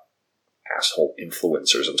about asshole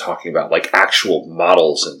influencers, I'm talking about like actual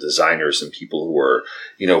models and designers and people who are,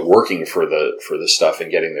 working for the stuff and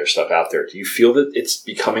getting their stuff out there. Do you feel that it's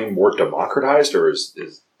becoming more democratized, or is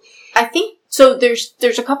I think so. There's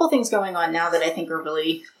a couple things going on now that I think are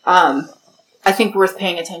really I think worth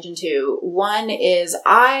paying attention to. One is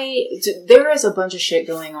there is a bunch of shit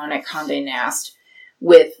going on at Condé Nast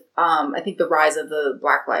with, I think the rise of the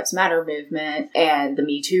Black Lives Matter movement and the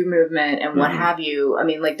Me Too movement and what have you. I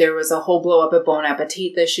mean, like there was a whole blow up at Bon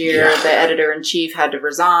Appetit this year. Yeah. The editor-in-chief had to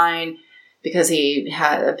resign because he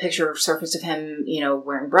had a picture surfaced of him,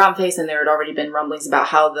 wearing brownface, and there had already been rumblings about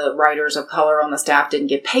how the writers of color on the staff didn't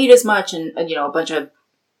get paid as much and a bunch of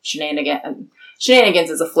shenanigans. Shenanigans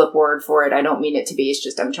is a flip word for it. I don't mean it to be. It's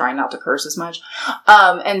just I'm trying not to curse as much.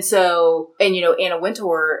 And Anna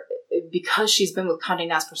Wintour, because she's been with Condé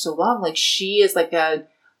Nast for so long, like she is like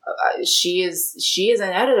she is an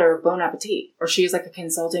editor of Bon Appetit, or she is like a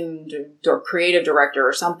consulting or creative director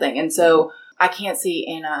or something. And so I can't see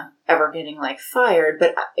Anna ever getting like fired,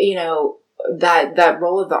 but that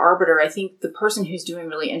role of the arbiter, I think the person who's doing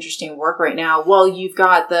really interesting work right now, well, you've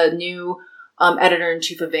got the new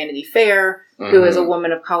editor-in-chief of Vanity Fair, who is a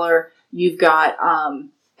woman of color. You've got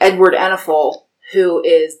Edward Enninful, who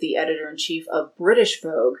is the editor-in-chief of British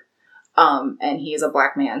Vogue, and he is a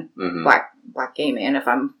black man, black gay man, if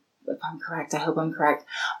I'm correct. I hope I'm correct.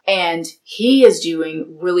 And he is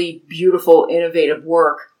doing really beautiful, innovative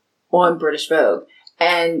work on British Vogue.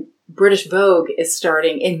 And British Vogue is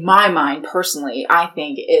starting, in my mind, personally, I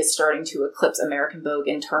think, is starting to eclipse American Vogue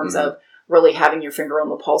in terms of really having your finger on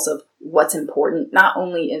the pulse of what's important, not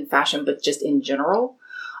only in fashion, but just in general.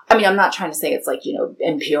 I mean, I'm not trying to say it's like,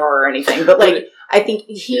 NPR or anything, but like, I think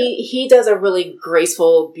he does a really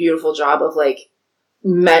graceful, beautiful job of like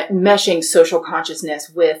meshing social consciousness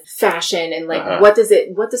with fashion and like, what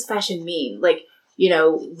does fashion mean? Like,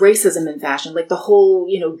 racism in fashion, like the whole,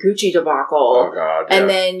 Gucci debacle. Oh God, yeah. And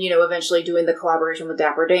then, eventually doing the collaboration with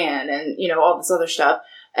Dapper Dan and, all this other stuff.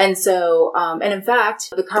 And so, and in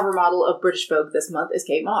fact, the cover model of British Vogue this month is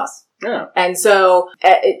Kate Moss. Yeah. And so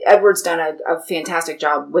Edward's done a fantastic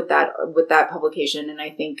job with that publication. And I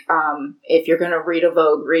think, if you're going to read a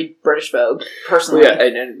Vogue, read British Vogue personally. Well,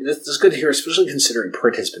 yeah. And this is good to hear, especially considering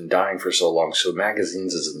print has been dying for so long. So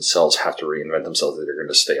magazines as themselves have to reinvent themselves if they're going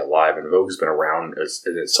to stay alive. And Vogue has been around,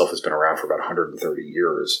 in itself has been around for about 130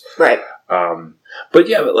 years. Right. But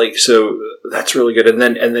like, so that's really good. And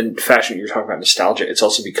then fashion, you're talking about nostalgia. It's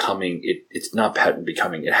also becoming, it's not patent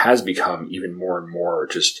becoming, it has become even more and more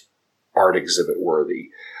just art exhibit worthy.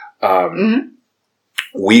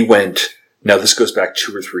 We went, now this goes back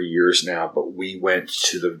 2 or 3 years now, but we went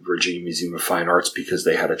to the Virginia Museum of Fine Arts because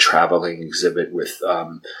they had a traveling exhibit with,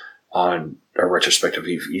 on a retrospective of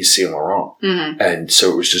Yves Saint Laurent. And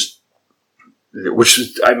so it was just, which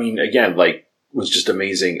was, I mean, again, like, was just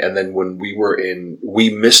amazing. And then when we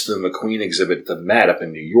missed the McQueen exhibit at the Met up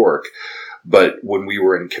in New York, But when we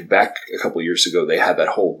were in Quebec a couple of years ago, they had that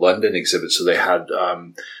whole London exhibit. So they had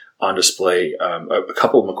on display a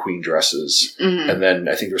couple of McQueen dresses, and then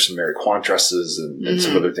I think there were some Mary Quant dresses and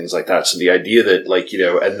some other things like that. So the idea that, like, you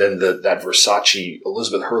know, and then that Versace,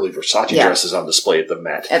 Elizabeth Hurley Versace dresses on display at the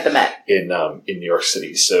Met. In New York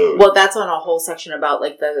City. So, well, that's on a whole section about,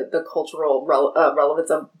 like, the cultural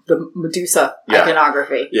relevance of the Medusa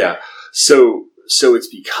iconography. Yeah. So it's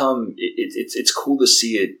become, it's cool to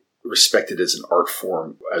see it respected as an art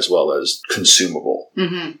form as well as consumable.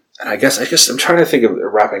 Mm-hmm. And I guess I'm trying to think of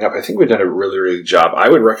wrapping up. I think we've done a really, really good job. I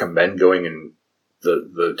would recommend going in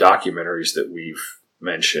the documentaries that we've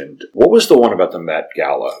mentioned. What was the one about the Met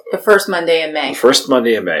Gala? The first Monday in May. The first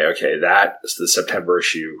Monday in May. Okay, that's the September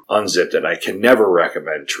issue, Unzipped, and I can never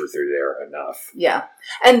recommend Truth or Dare enough. Yeah.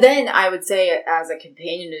 And then I would say, as a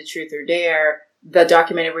companion to Truth or Dare, the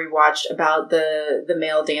documentary we watched about the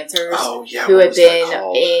male dancers who had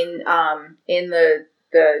been in the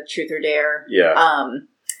Truth or Dare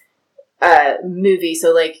movie.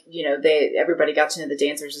 So, like, you know, everybody got to know the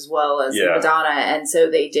dancers as well as Madonna, and so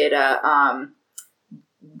they did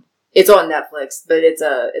it's on Netflix, but it's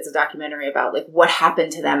a documentary about, like, what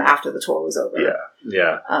happened to them after the tour was over.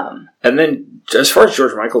 Yeah. And then, as far as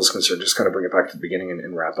George Michael is concerned, just kind of bring it back to the beginning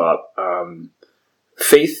and wrap up.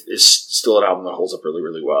 Faith is still an album that holds up really,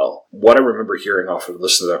 really well. What I remember hearing off of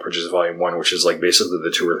Listen to That Purchase Volume 1, which is, like, basically the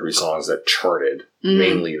 2 or 3 songs that charted,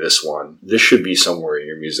 mainly this one. This should be somewhere in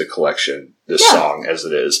your music collection, this song, as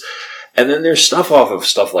it is. And then there's stuff off of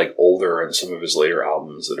stuff like Older and some of his later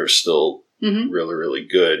albums that are still really, really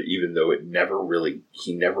good, even though he never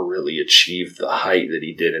really achieved the height that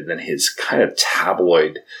he did. And then his kind of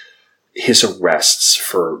tabloid, his arrests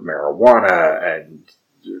for marijuana and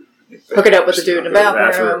hook it up with the dude in the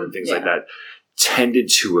bathroom and things like that tended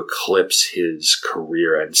to eclipse his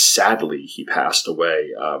career, and sadly he passed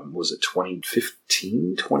away. Was it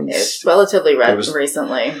 2015? It's relatively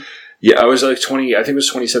recently. Yeah, I was like 20. I think it was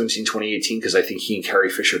 2017, 2018, because I think he and Carrie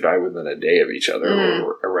Fisher died within a day of each other,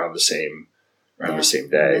 or around the same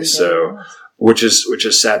day. So, which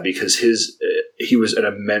is sad, because he was an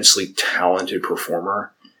immensely talented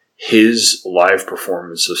performer. His live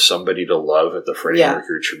performance of Somebody to Love at the Freddie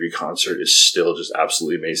Mercury tribute concert is still just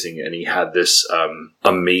absolutely amazing. And he had this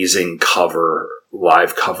amazing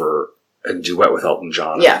live cover and duet with Elton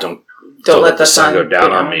John. Yeah. Don't let the sun go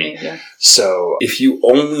down on me. Yeah. So if you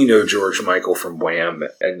only know George Michael from Wham,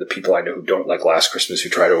 and the people I know who don't like Last Christmas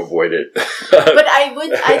who try to avoid it. But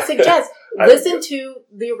I suggest listen to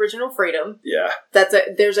the original Freedom. Yeah.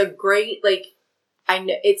 There's a great, like, I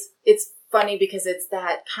know it's funny because it's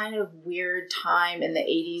that kind of weird time in the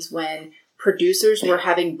 80s when producers were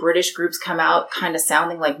having British groups come out kind of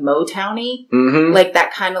sounding like Motown-y. Mm-hmm. Like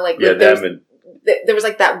that kind of like... Yeah, there was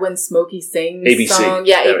like that When Smokey Sings ABC. song.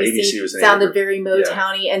 Yeah, ABC was sounded very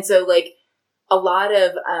Motown-y. And so, like, a lot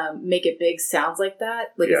of Make It Big sounds like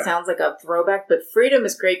that. Like, it sounds like a throwback. But Freedom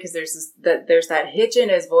is great because there's that hitch in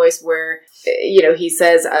his voice where, you know, he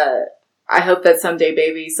says... I hope that someday,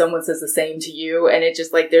 baby, someone says the same to you. And it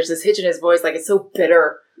just, like, there's this hitch in his voice, like, it's so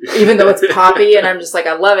bitter, even though it's poppy. And I'm just like,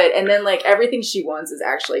 I love it. And then, like, Everything She Wants is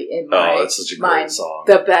actually in my that's such a great song.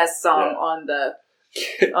 The best song on the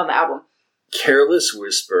album. Careless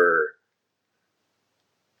Whisper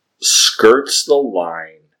skirts the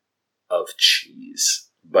line of cheese.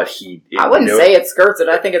 But I wouldn't say it skirts it.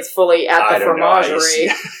 I think it's fully at the fromagerie.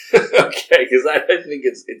 Okay, because I think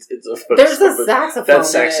it's a... There's a saxophone. That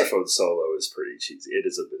saxophone solo is pretty cheesy. It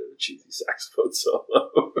is a bit of a cheesy saxophone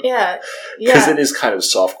solo. Yeah. Because it is kind of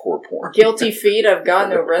softcore porn. Guilty Feet, I've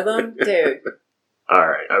Got No Rhythm. Dude. All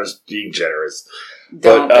right, I was being generous.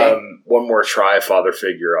 One More Try, Father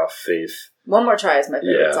Figure off Faith. One More Try is my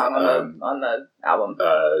favorite song on the album.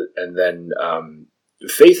 And then...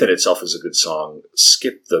 Faith in itself is a good song.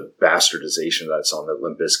 Skip the bastardization of that song that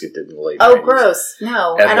Limp Bizkit did in the late 90s. Gross.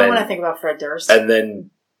 No, I don't want to think about Fred Durst. And then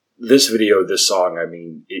this video, this song, I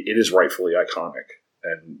mean, it is rightfully iconic.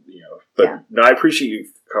 And, you know, but no, I appreciate you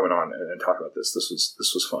coming on and talking about this. This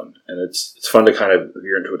was fun. And it's fun to kind of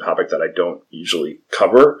veer into a topic that I don't usually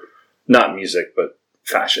cover. Not music, but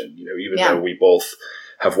fashion. You know, even though we both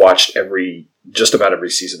have watched just about every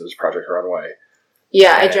season of this Project Runway.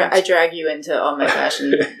 Yeah, I drag you into all my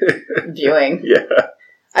fashion viewing. Yeah.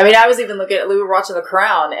 I mean, I was even we were watching The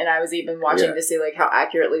Crown, and I was even watching to see, like, how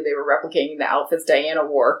accurately they were replicating the outfits Diana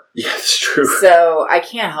wore. Yeah, it's true. So, I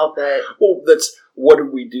can't help it. Well, what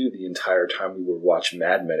did we do the entire time we would watch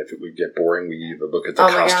Mad Men? If it would get boring, we either look at the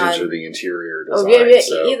costumes or the interior design.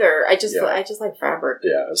 Either. I just like fabric.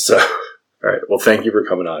 Yeah, so, all right. Well, thank you for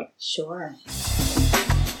coming on. Sure.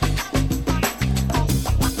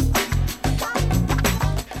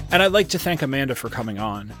 And I'd like to thank Amanda for coming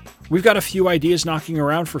on. We've got a few ideas knocking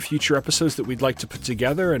around for future episodes that we'd like to put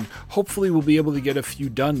together, and hopefully we'll be able to get a few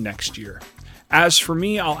done next year. As for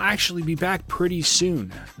me, I'll actually be back pretty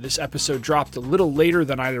soon. This episode dropped a little later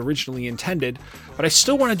than I'd originally intended, but I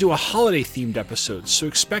still want to do a holiday-themed episode, so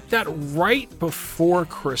expect that right before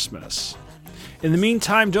Christmas. In the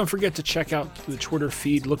meantime, don't forget to check out the Twitter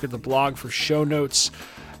feed, look at the blog for show notes,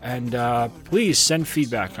 and please send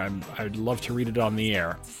feedback. I'd love to read it on the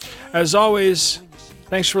air. As always,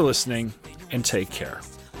 thanks for listening, and take care.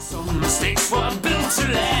 Some mistakes were built to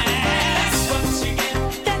last. That's what you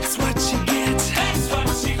get. That's what you get. That's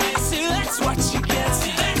what you get. That's what you get.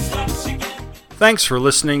 That's what you get. Thanks for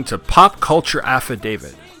listening to Pop Culture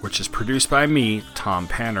Affidavit, which is produced by me, Tom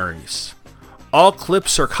Panarese. All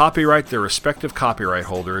clips are copyright their respective copyright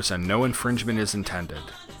holders, and no infringement is intended.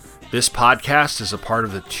 This podcast is a part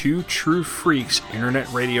of the Two True Freaks Internet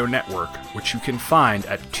Radio Network, which you can find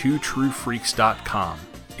at twotruefreaks.com.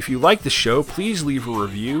 If you like the show, please leave a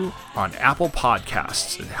review on Apple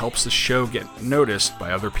Podcasts. It helps the show get noticed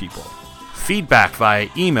by other people. Feedback via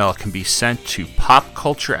email can be sent to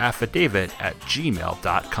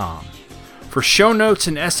popcultureaffidavit@gmail.com. For show notes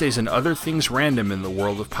and essays and other things random in the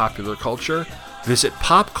world of popular culture, visit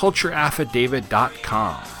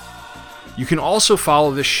popcultureaffidavit.com. You can also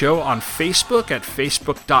follow this show on Facebook at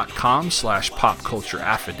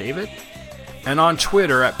facebook.com/popcultureaffidavit and on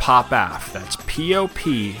Twitter at PopAff, that's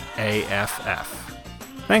POPAFF.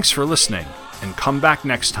 Thanks for listening, and come back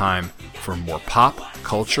next time for more pop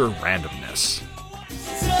culture randomness.